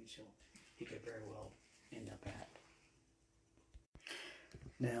 5 teams he could very well end up at.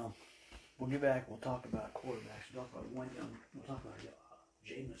 Now, we'll get back. We'll talk about quarterbacks. We'll talk about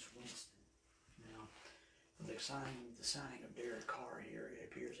Jameis Winston. Now, the signing of Derek Carr here,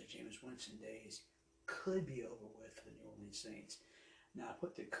 it appears that Jameis Winston days could be over with for the New Orleans Saints. Now, I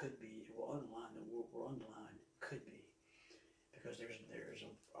put the could be. We'll underline could be, because there's a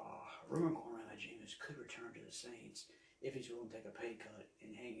rumor going around that Jameis could return to the Saints if he's willing to take a pay cut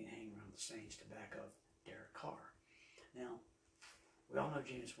and hang around the Saints to back up Derek Carr. Now, we all know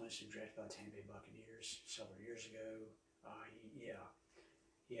Jameis Winston drafted by the Tampa Bay Buccaneers several years ago.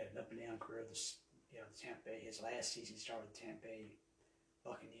 He had an up and down career. The Tampa Bay. His last season started with the Tampa Bay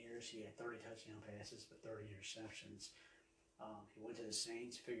Buccaneers. He had 30 touchdown passes, but 30 interceptions. He went to the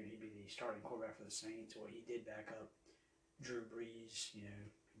Saints. Figured he'd be the starting quarterback for the Saints. Well, he did back up Drew Brees. He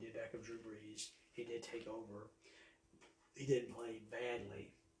did back up Drew Brees. He did take over. He didn't play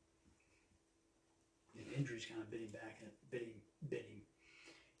badly. And injuries kind of bit him back and bit him.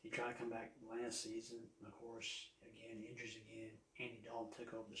 He tried to come back last season. Of course, again, injuries again. Andy Dalton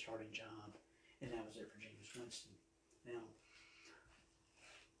took over the starting job, and that was it for Jameis Winston.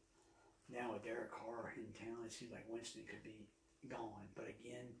 Now with Derek Carr in town, it seems like Winston could be gone. But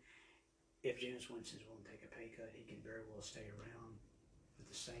again, if Jameis Winston is willing to take a pay cut, he can very well stay around with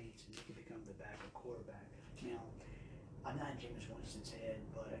the Saints, and he can become the backup quarterback. Now, I'm not in Jameis Winston's head,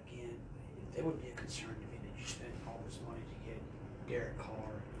 but again, there would be a concern to me that you spent all this money to get Derek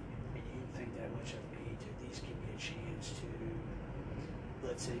Carr, and you didn't think that much of me to at least give me a chance to,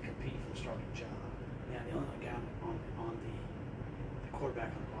 let's say, compete for the starting job. Now, the only guy on the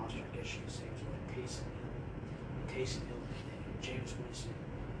quarterback on the roster, I guess you could say, was Taysom Hill. Taysom Hill, Jameis Winston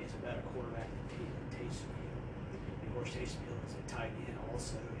is a better quarterback than Taysom Hill. And of course, Taysom Hill is a tight end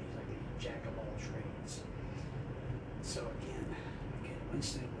also. He's like a jack of all trades. So again,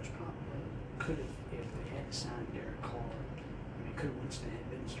 Winston was probably could have, if they had signed Derek Carr. I mean, could Winston have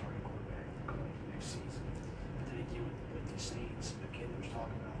been the starting quarterback going into next season? But then again, with the Saints, again, there was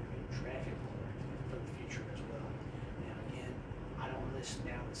talking about a traffic quarterback for the future as well. Now again, I don't listen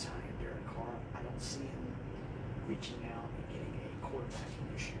now to signing Derek Carr. I don't see him reaching out and getting a quarterback in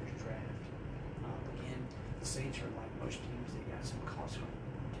this year's draft. Again, the Saints are like most teams; they got some cost to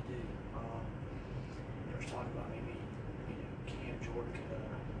do. There was talk about maybe Cam Jordan could be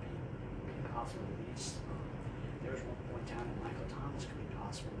a possible release. There was one point in time that Michael Thomas could be a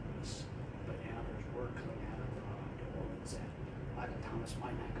possible release, but now there's word coming out of New Orleans that Michael Thomas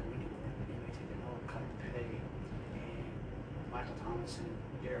might not go anywhere. They may take another cut in pay, and Michael Thomas and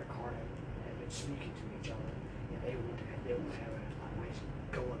Derek Carr have been speaking to each other, and they want to have a nice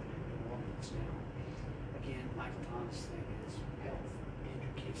go of it in New Orleans now. Again, Michael Thomas' thing is health.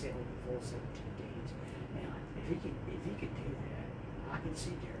 Andrew keeps saying the full 17 games. Now, if he can do that, I can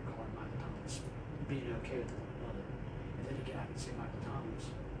see Derek Carr and Michael Thomas being okay with one another. And then again, I can see Michael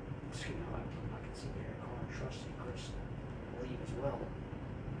Thomas, I can see Derek Carr trusting Chris leave as well.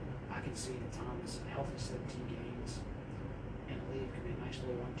 I can see that Thomas healthy 17 games and leave could be a nice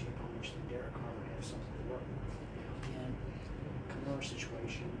little 1-2 punch. Then Derek Carr would have something to work with. Now, again, Kamara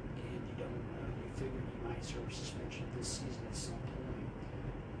situation, again, you don't know. You figure he might serve suspension this season at some point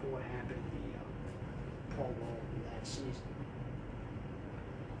for what happened in the Pro Bowl last season.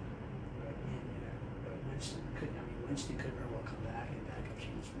 But Winston could very well come back and back up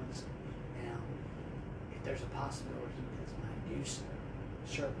James Winston. Now, if there's a possibility he does not do so,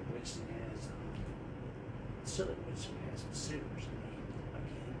 certainly Winston has some suitors. I mean,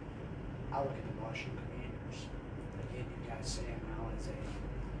 again, I look at the Washington Commanders. Again, you got Sam now as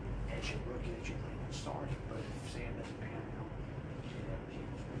your rookie that you plan on starting, but if Sam doesn't pan out, you should have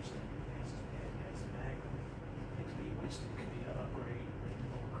James Winston as the backup. And to me, Winston could be an upgrade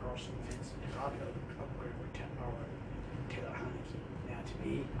over Carson Wentz and probably an upgrade over Taylor Heineke. Now, to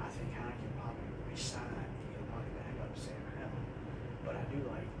me, I think Heineke will probably resign and he'll probably back up Sam Howell. But I do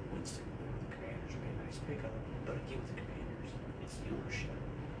like Winston with the Commanders would be a nice pickup. But again, with the Commanders, it's the ownership.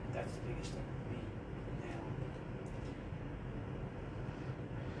 That's the biggest thing for me. Now,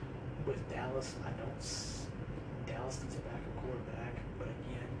 with Dallas, Dallas needs a backup quarterback, but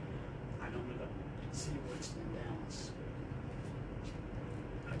again, I don't know see Winston in Dallas.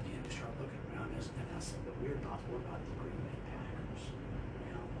 Again, to start looking around this, and that's the weird part. What about the Green Bay Packers?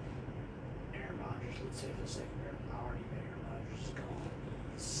 Aaron Rodgers, let's say for the sake of Aaron Rodgers is gone.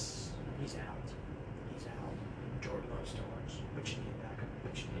 He's out. He's out. Jordan Love starts, but you need a backup,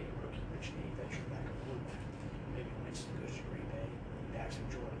 but you need a rookie, but you need a veteran backup quarterback. Maybe Winston goes to Green Bay, backs up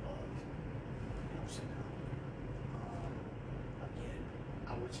Jordan Love. So now, again,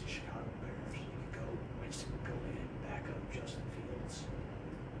 I would say Chicago Bears. You could go, Winston would go in, back up Justin Fields.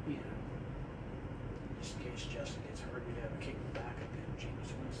 Just in case Justin gets hurt, you'd have a kick back up in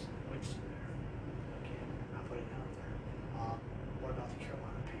James Winston there. Again, I put it out there. What about the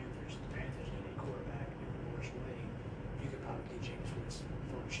Carolina Panthers? The Panthers need a quarterback in the worst way. You could probably get James Winston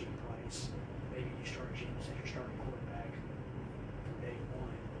for a cheap price. Maybe you start James as your starting quarterback from day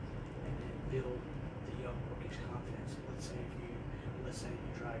one, and then build the young rookie's confidence. Let's say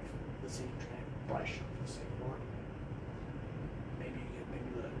you drive Bryce Young for the sake of argument. Maybe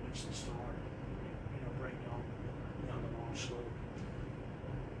let Winston start. Bring Young along slowly.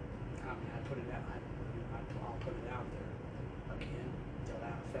 I mean, I'll put it out there. Again, the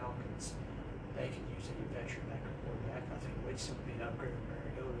Atlanta Falcons, they can use any veteran backup quarterback. I think Winston would be an upgrade from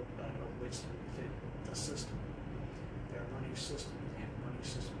Mariota, but I know Winston would fit the system. Their running system, they have a running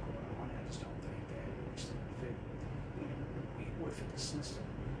system going on. I just don't think that Winston would fit the system.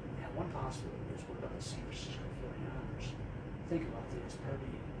 Now, one possibility is what about the San Francisco 49ers? Think about this.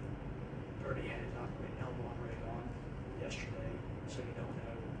 Purdy had his elbow on yesterday, so you don't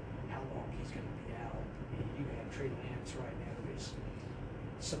know how long he's going to be out. And you have Trey Lance right now who is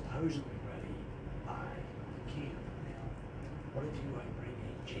supposedly ready by camp. Now, what if you bring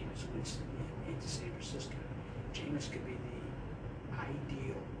in Jameis Winston into San Francisco? Jameis could be the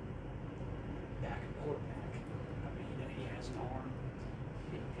ideal backup quarterback. I mean, he has an arm,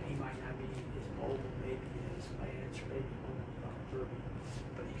 and he might not be as mobile maybe as Lance or maybe Purdy,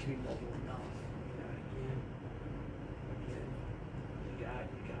 but he can be mobile enough. Again, you got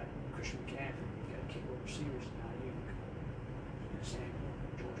Christian McCaffrey, you got capable receivers now. You Samuel,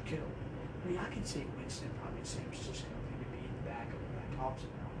 George Kittle. I mean, I can see Winston probably in San Francisco maybe being the backup when that tops it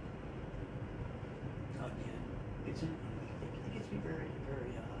now. Again, it gets to be very,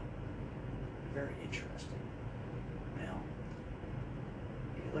 very, very interesting. Now,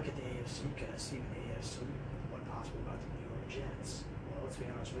 if you look at the AFC, you got to see the AFC. What possible about the New York Jets? Well,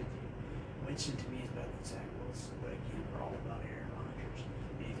 honest with you. Winston to me is better than Zach Wilson, but again, we're all about Aaron Rodgers.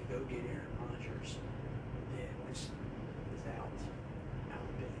 And if you go get Aaron Rodgers, then Winston is out of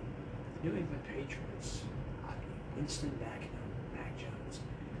the building. The New England Patriots, Winston backing up Mac Jones.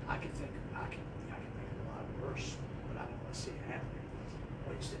 I can think of a lot worse, but I don't want to see it happen.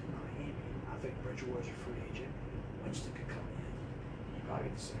 Winston in Miami. I think Bridgewater's a free agent. Winston could come in. You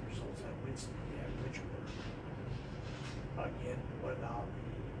probably get the same results out of Winston. Yeah, Bridgewater. Again, what about the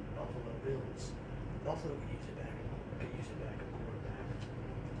Buffalo Bills? Buffalo could use a backup quarterback.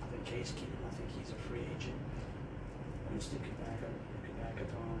 I think Case Keenum, I think he's a free agent. Winston could back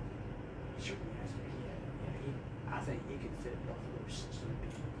up on. He certainly has I think he could fit Buffalo's system and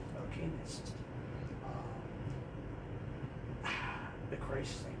be okay in that system. The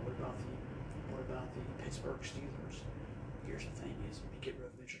crazy thing, what about the Pittsburgh Steelers? Here's the thing is, if you get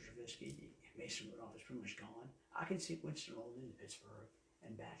rid of Mitchell Trubisky, Mason Rudolph is pretty much gone. I can see Winston rolling into Pittsburgh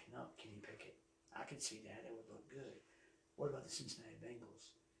and backing up Kenny Pickett. I could see that. It would look good. What about the Cincinnati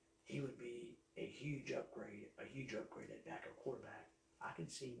Bengals? He would be a huge upgrade at backup quarterback. I can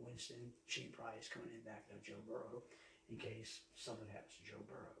see Winston, Shane Price coming in backing up Joe Burrow in case something happens to Joe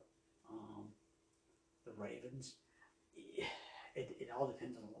Burrow. The Ravens, it all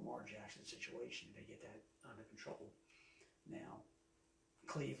depends on the Lamar Jackson situation if they get that under control. Now,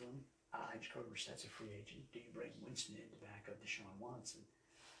 Cleveland, Jacoby Brissett's a free agent. Do you bring Winston in to back up Deshaun Watson?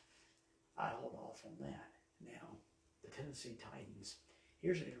 I hold off on that. Now, the Tennessee Titans,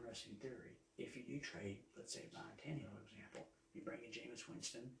 here's an interesting theory. If you do trade, let's say Ryan Tannehill, for example, you bring in Jameis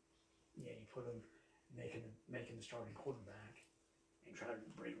Winston, you put him, make him the starting quarterback, and try to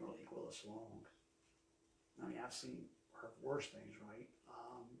bring Malik Willis along. I mean, I've heard worse things, right?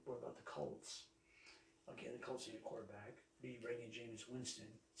 What about the Colts? Again, the Colts need a quarterback. Do you bring in Jameis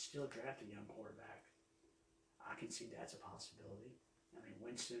Winston, still draft a young quarterback? I can see that's a possibility. I mean,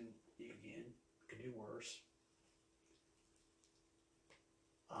 Winston, again, could do worse.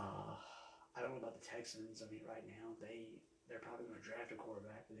 I don't know about the Texans. I mean, right now, they're probably going to draft a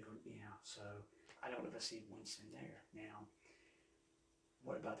quarterback, but they're going to, so I don't know if I see Winston there. Now,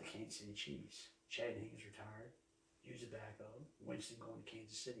 what about the Kansas City Chiefs? Chad Hennings retired, use a backup. Winston going to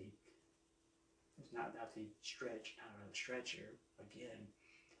Kansas City. It's not out the stretch, here. Again,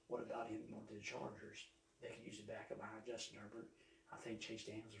 what about him going to the Chargers? They can use a backup behind Justin Herbert. I think Chase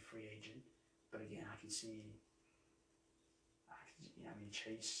Daniels is a free agent, but again, I can see it.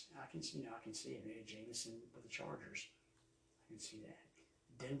 Maybe Jameson with the Chargers. I can see that.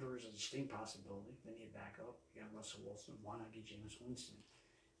 Denver is a distinct possibility. They need a backup. You got Russell Wilson. Why not get Jameis Winston?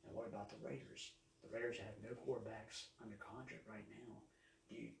 And what about the Raiders? The Raiders have no quarterbacks under contract right now.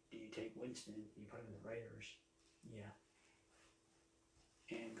 Do you take Winston? You put him in the Raiders? Yeah.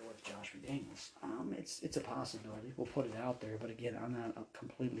 And go with Josh McDaniels. It's a possibility. We'll put it out there, but again, I'm not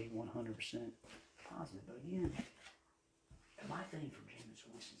completely 100% positive. But again, my thing for Jameis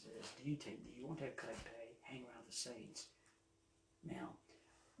Winston is: do you want to cut pay, hang around the Saints? Now,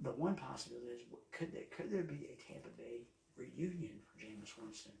 the one possibility is: could there be a Tampa Bay reunion for Jameis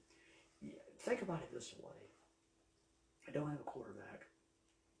Winston? Yeah, think about it this way: I don't have a quarterback.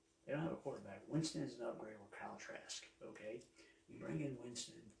 They don't have a quarterback. Winston is an upgrade with Kyle Trask. Okay, you bring in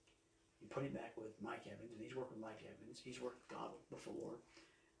Winston, you put him back with Mike Evans, and he's worked with Mike Evans. He's worked with God before.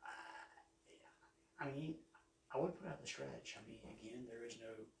 I mean, I would put out the stretch. I mean, again, there is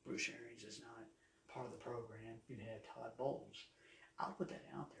no Bruce Arians is not part of the program. You'd have Todd Bowles. I'll put that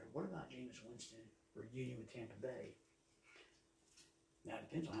out there. What about Jameis Winston reunion with Tampa Bay? Now it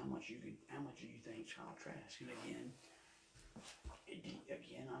depends on how much do you think Kyle Trask. And again,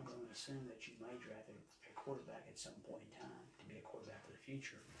 I'm going to assume that you may draft a quarterback at some point in time to be a quarterback for the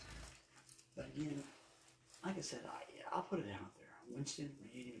future. But again, like I said, I'll put it out there. Winston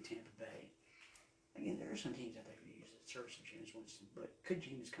reunion with Tampa Bay. Again, there are some teams that they could use the service of Jameis Winston, but could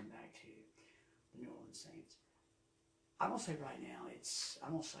Jameis come back to the New Orleans Saints? I'm going to say right now,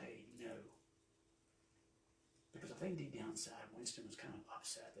 I'm going to say no. Because I think deep down inside, Winston was kind of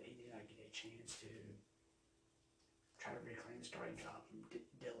upset that he did not get a chance to try to reclaim the starting job from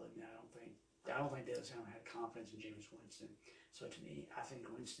Dylan. I don't think Dylan had confidence in Jameis Winston. So to me, I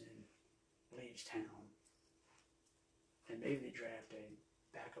think Winston leaves town. And maybe they draft a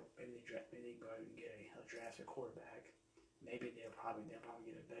backup. Maybe they go out and get a drafted quarterback. Maybe they'll probably get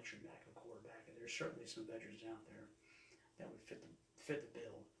a veteran backup quarterback. And there's certainly some veterans out there that would fit the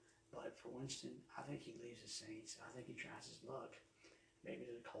bill. But for Winston, I think he leaves the Saints. I think he tries his luck. Maybe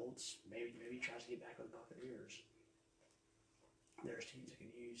to the Colts. Maybe he tries to get back with the Buccaneers. There's teams that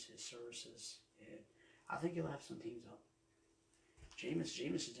can use his services, and I think he'll have some teams up. Jameis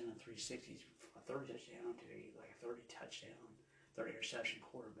has done a 360, a 30 touchdown to a 30 touchdown 30 interception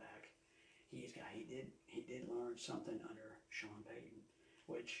quarterback. He did learn something under Sean Payton,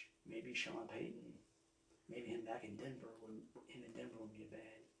 which maybe Sean Payton, maybe him and Denver would be a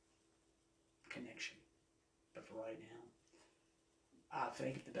bad connection. But for right now, I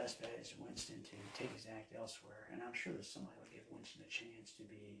think the best bet is Winston to take his act elsewhere, and I'm sure that somebody will give Winston a chance to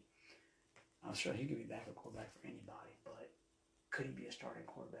be. I'm sure he could be backup quarterback for anybody, but could he be a starting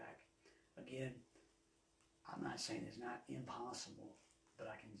quarterback? Again, I'm not saying it's not impossible, but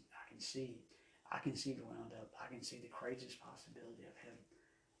I can see the roundup. I can see the craziest possibility of him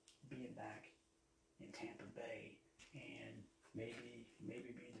being back in Tampa Bay and maybe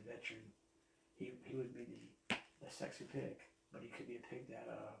being the veteran. He would be the sexy pick, but he could be a pick that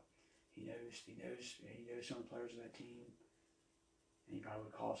he knows some of the players of that team, and he probably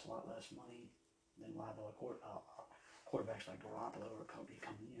would cost a lot less money than liability quarterbacks like Garoppolo or Cody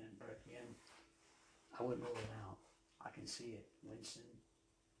coming in. But again, I wouldn't rule it out. I can see it. Winston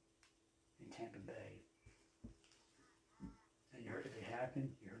in Tampa Bay. And you heard if it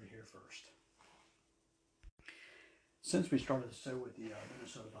happened, you heard it here first. Since we started the show with the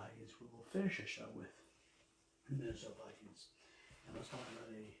Minnesota Vikings, we will finish the show with the Minnesota Vikings. And let's talk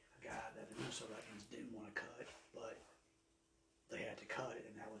about a guy that the Minnesota Vikings didn't want to cut, but they had to cut it,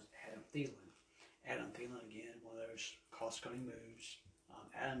 and that was Adam Thielen. Adam Thielen, again, one of those cost-cutting moves.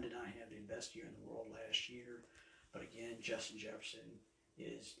 Adam did not have the best year in the world last year, but again, Justin Jefferson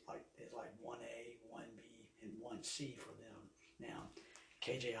is like 1A, 1B, and 1C for them. Now,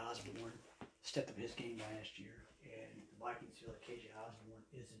 KJ Osborne stepped up his game last year, and the Vikings feel like KJ Osborne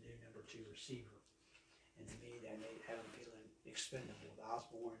is the new number 2 receiver. And to me, that made Adam Thielen expendable.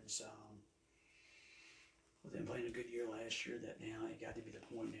 Osborne's, with him playing a good year last year, that now it got to be the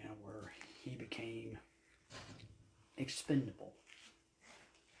point now where he became expendable.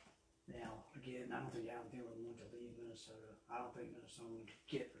 Now, again, I don't think Adam Thielen wanted to leave Minnesota. I don't think Minnesota wanted to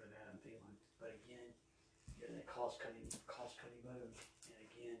get rid of Adam Thielen. But again, you're in that cost-cutting mode. And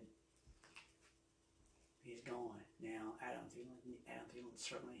again, he's gone. Now, Adam Thielen,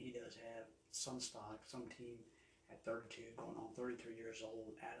 certainly he does have some stock. Some team at 32, going on 33 years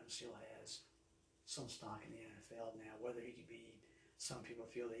old, Adam still has some stock in the NFL. Now, whether he could be, some people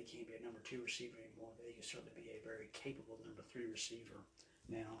feel that he can't be a number 2 receiver anymore, but he can certainly be a very capable number 3 receiver.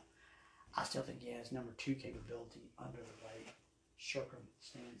 Now, I still think he has number 2 capability under the right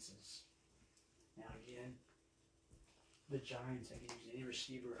circumstances. Now, again, the Giants, they can use any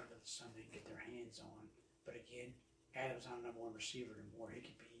receiver under the sun they can get their hands on. But again, Adam's not a number 1 receiver anymore. He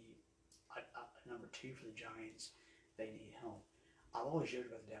could be a number 2 for the Giants. They need help. I've always joked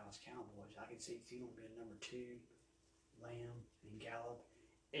about the Dallas Cowboys. I can see Thielen being number 2, Lamb and Gallup.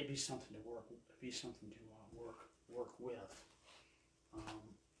 It'd be something to work. It'd be something to work with.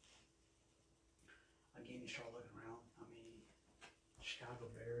 Again, you start looking around. I mean,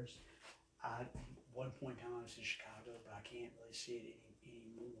 Chicago Bears. One point in time I was in Chicago, but I can't really see it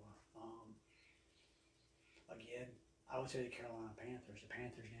anymore. Again, I would say the Carolina Panthers. The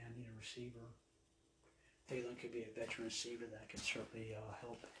Panthers now need a receiver. Thielen could be a veteran receiver that could certainly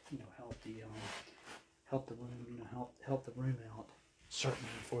help the room out.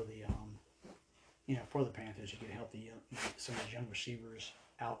 Certainly for the for the Panthers, you could help some of these young receivers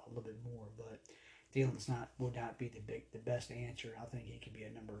out a little bit more. But Thielen would not be the best answer. I think he could be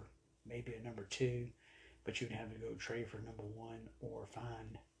maybe a number 2, but you'd have to go trade for number 1 or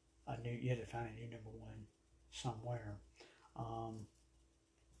you had to find a new number 1 somewhere.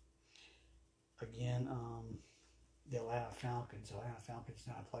 Again, the Atlanta Falcons. The Atlanta Falcons is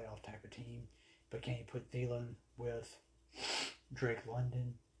not a playoff type of team, but can you put Thielen with Drake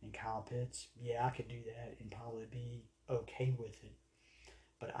London and Kyle Pitts? Yeah, I could do that and probably be okay with it.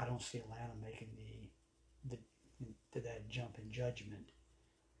 But I don't see Atlanta making that jump in judgment.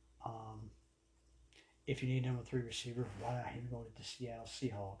 If you need a number 3 receiver, why not him going to the Seattle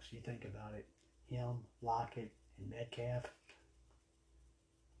Seahawks? You think about it. Him, Lockett, and Metcalf.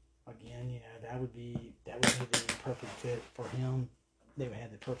 Again, that would be the perfect fit for him. They would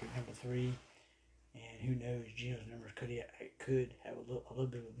have the perfect number 3. And who knows, Gino's numbers could have a little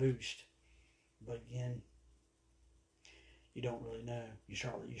bit of a boost. But again, you don't really know. You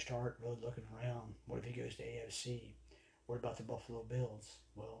start really looking around. What if he goes to AFC? What about the Buffalo Bills?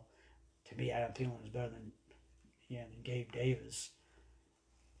 Well, to me, Adam Thielen is better than Gabe Davis.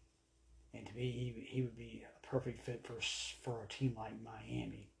 And to me, he would be a perfect fit for a team like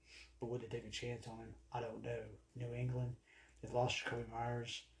Miami. But would they take a chance on him? I don't know. New England, they've lost Jacoby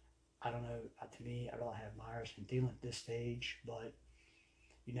Myers. I don't know. To me, I'd rather have Myers and Thielen at this stage, but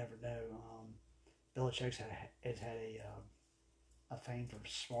you never know. Belichick's has had a fame for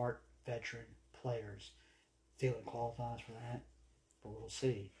smart veteran players. Thielen qualifies for that. but we'll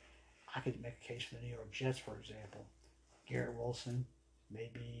see. I could make a case for the New York Jets, for example. Garrett Wilson,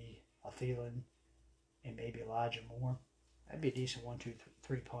 maybe a Thielen, and maybe Elijah Moore. That'd be a decent 1, 2,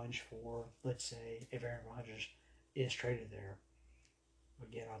 3 punch for, let's say, if Aaron Rodgers is traded there.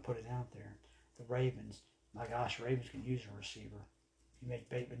 Again, I'll put it out there. The Ravens, my gosh, Ravens can use a receiver. You make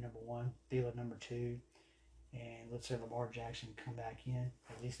Bateman number 1, Thielen number 2, and let's say Lamar Jackson come back in.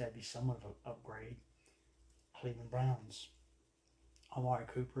 At least that'd be somewhat of an upgrade. Cleveland Browns, Amari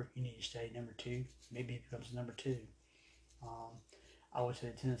Cooper, you need to stay number 2. Maybe it becomes number 2. I would say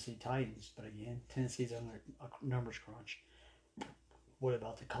the Tennessee Titans, but again, Tennessee's under a numbers crunch. What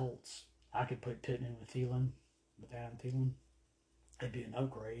about the Colts? I could put Pittman with Thielen, with Adam Thielen. It'd be an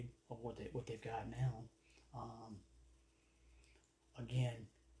upgrade of what they've got now. Again,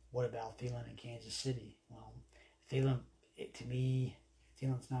 what about Thielen in Kansas City? Well, Thielen, to me,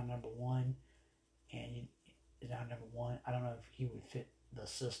 Thielen's not number 1, and is not number 1. I don't know if he would fit the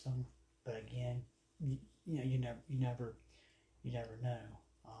system, but again, you never know.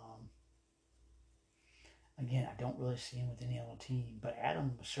 Again, I don't really see him with any other team, but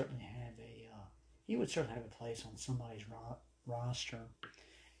Adam would certainly have a place on somebody's roster.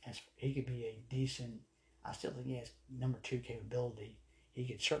 As he could be a decent. I still think he has number 2 capability. He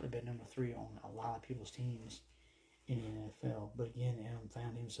could certainly be number 3 on a lot of people's teams in the NFL. But again, Adam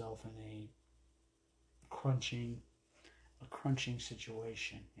found himself in a crunching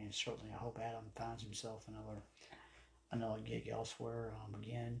situation, and certainly I hope Adam finds himself another gig elsewhere.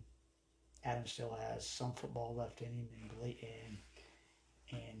 Again, Adam still has some football left in him,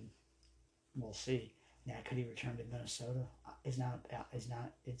 and we'll see. Now, could he return to Minnesota? It's not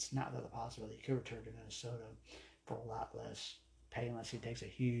the possibility. He could return to Minnesota for a lot less pay, unless he takes a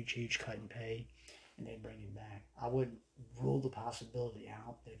huge cut in pay, and they bring him back. I wouldn't rule the possibility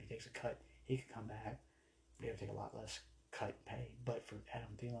out that if he takes a cut, he could come back, be able to take a lot less cut in pay. But for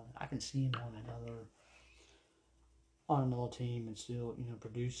Adam Thielen, I can see him on another team and still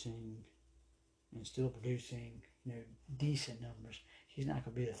producing decent numbers. He's not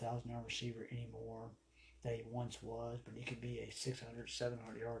going to be the 1,000-yard receiver anymore that he once was, but he could be a 600,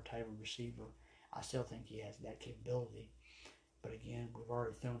 700-yard type of receiver. I still think he has that capability. But again, we've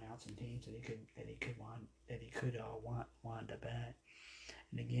already thrown out some teams that he could wind up at.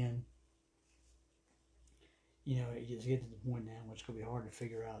 And again, it just gets to the point now where it's going to be hard to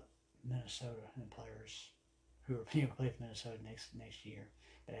figure out Minnesota and players who are going to play for Minnesota next year.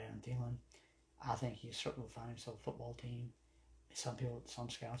 But Adam Thielen, I think he certainly will find himself a football team. Some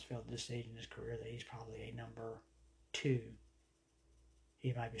scouts feel at this stage in his career that he's probably a number 2.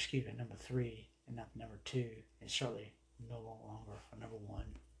 He might be skewed at number 3 and not number 2, and certainly no longer a number 1.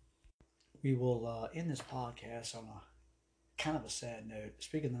 We will end this podcast on a kind of a sad note.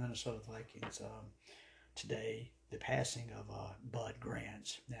 Speaking of the Minnesota Vikings, today the passing of Bud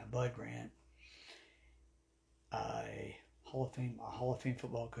Grant. Now, Bud Grant, a Hall of Fame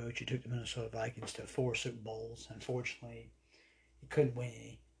football coach who took the Minnesota Vikings to 4 Super Bowls. Unfortunately, he couldn't win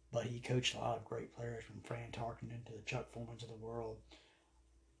any, but he coached a lot of great players from Fran Tarkenton to the Chuck Formans of the world.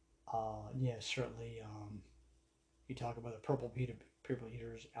 Certainly. You talk about the Purple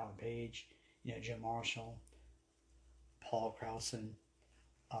Heaters, Alan Page, Jim Marshall, Paul Krausen,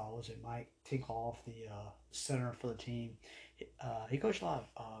 Mike Tinkoff, the center for the team. He coached a lot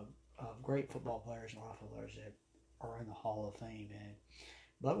of great football players and a lot of footballers that are in the Hall of Fame. And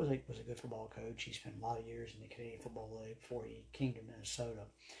Bud was a good football coach. He spent a lot of years in the Canadian Football League before he came to Minnesota,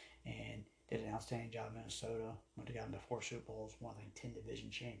 and did an outstanding job in Minnesota. Got into 4 Super Bowls, won 10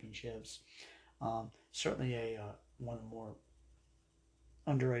 division championships. Certainly one of the more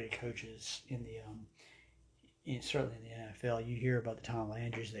underrated coaches in certainly in the NFL. You hear about the Tom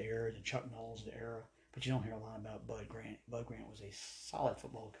Landry's of the era, the Chuck Knowles of the era, but you don't hear a lot about Bud Grant. Bud Grant was a solid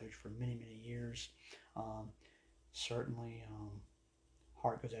football coach for many years. Certainly,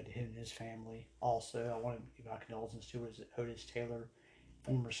 heart goes out to him and his family. Also, I want to give my condolences to Otis Taylor,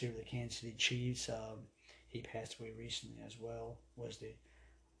 former receiver of the Kansas City Chiefs. He passed away recently as well. Was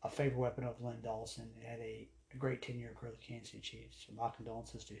a favorite weapon of Len Dawson, and had a great 10-year career with the Kansas City Chiefs. So my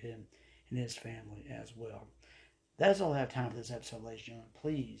condolences to him and his family as well. That's all I have time for this episode, ladies and gentlemen.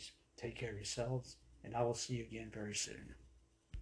 Please take care of yourselves, and I will see you again very soon.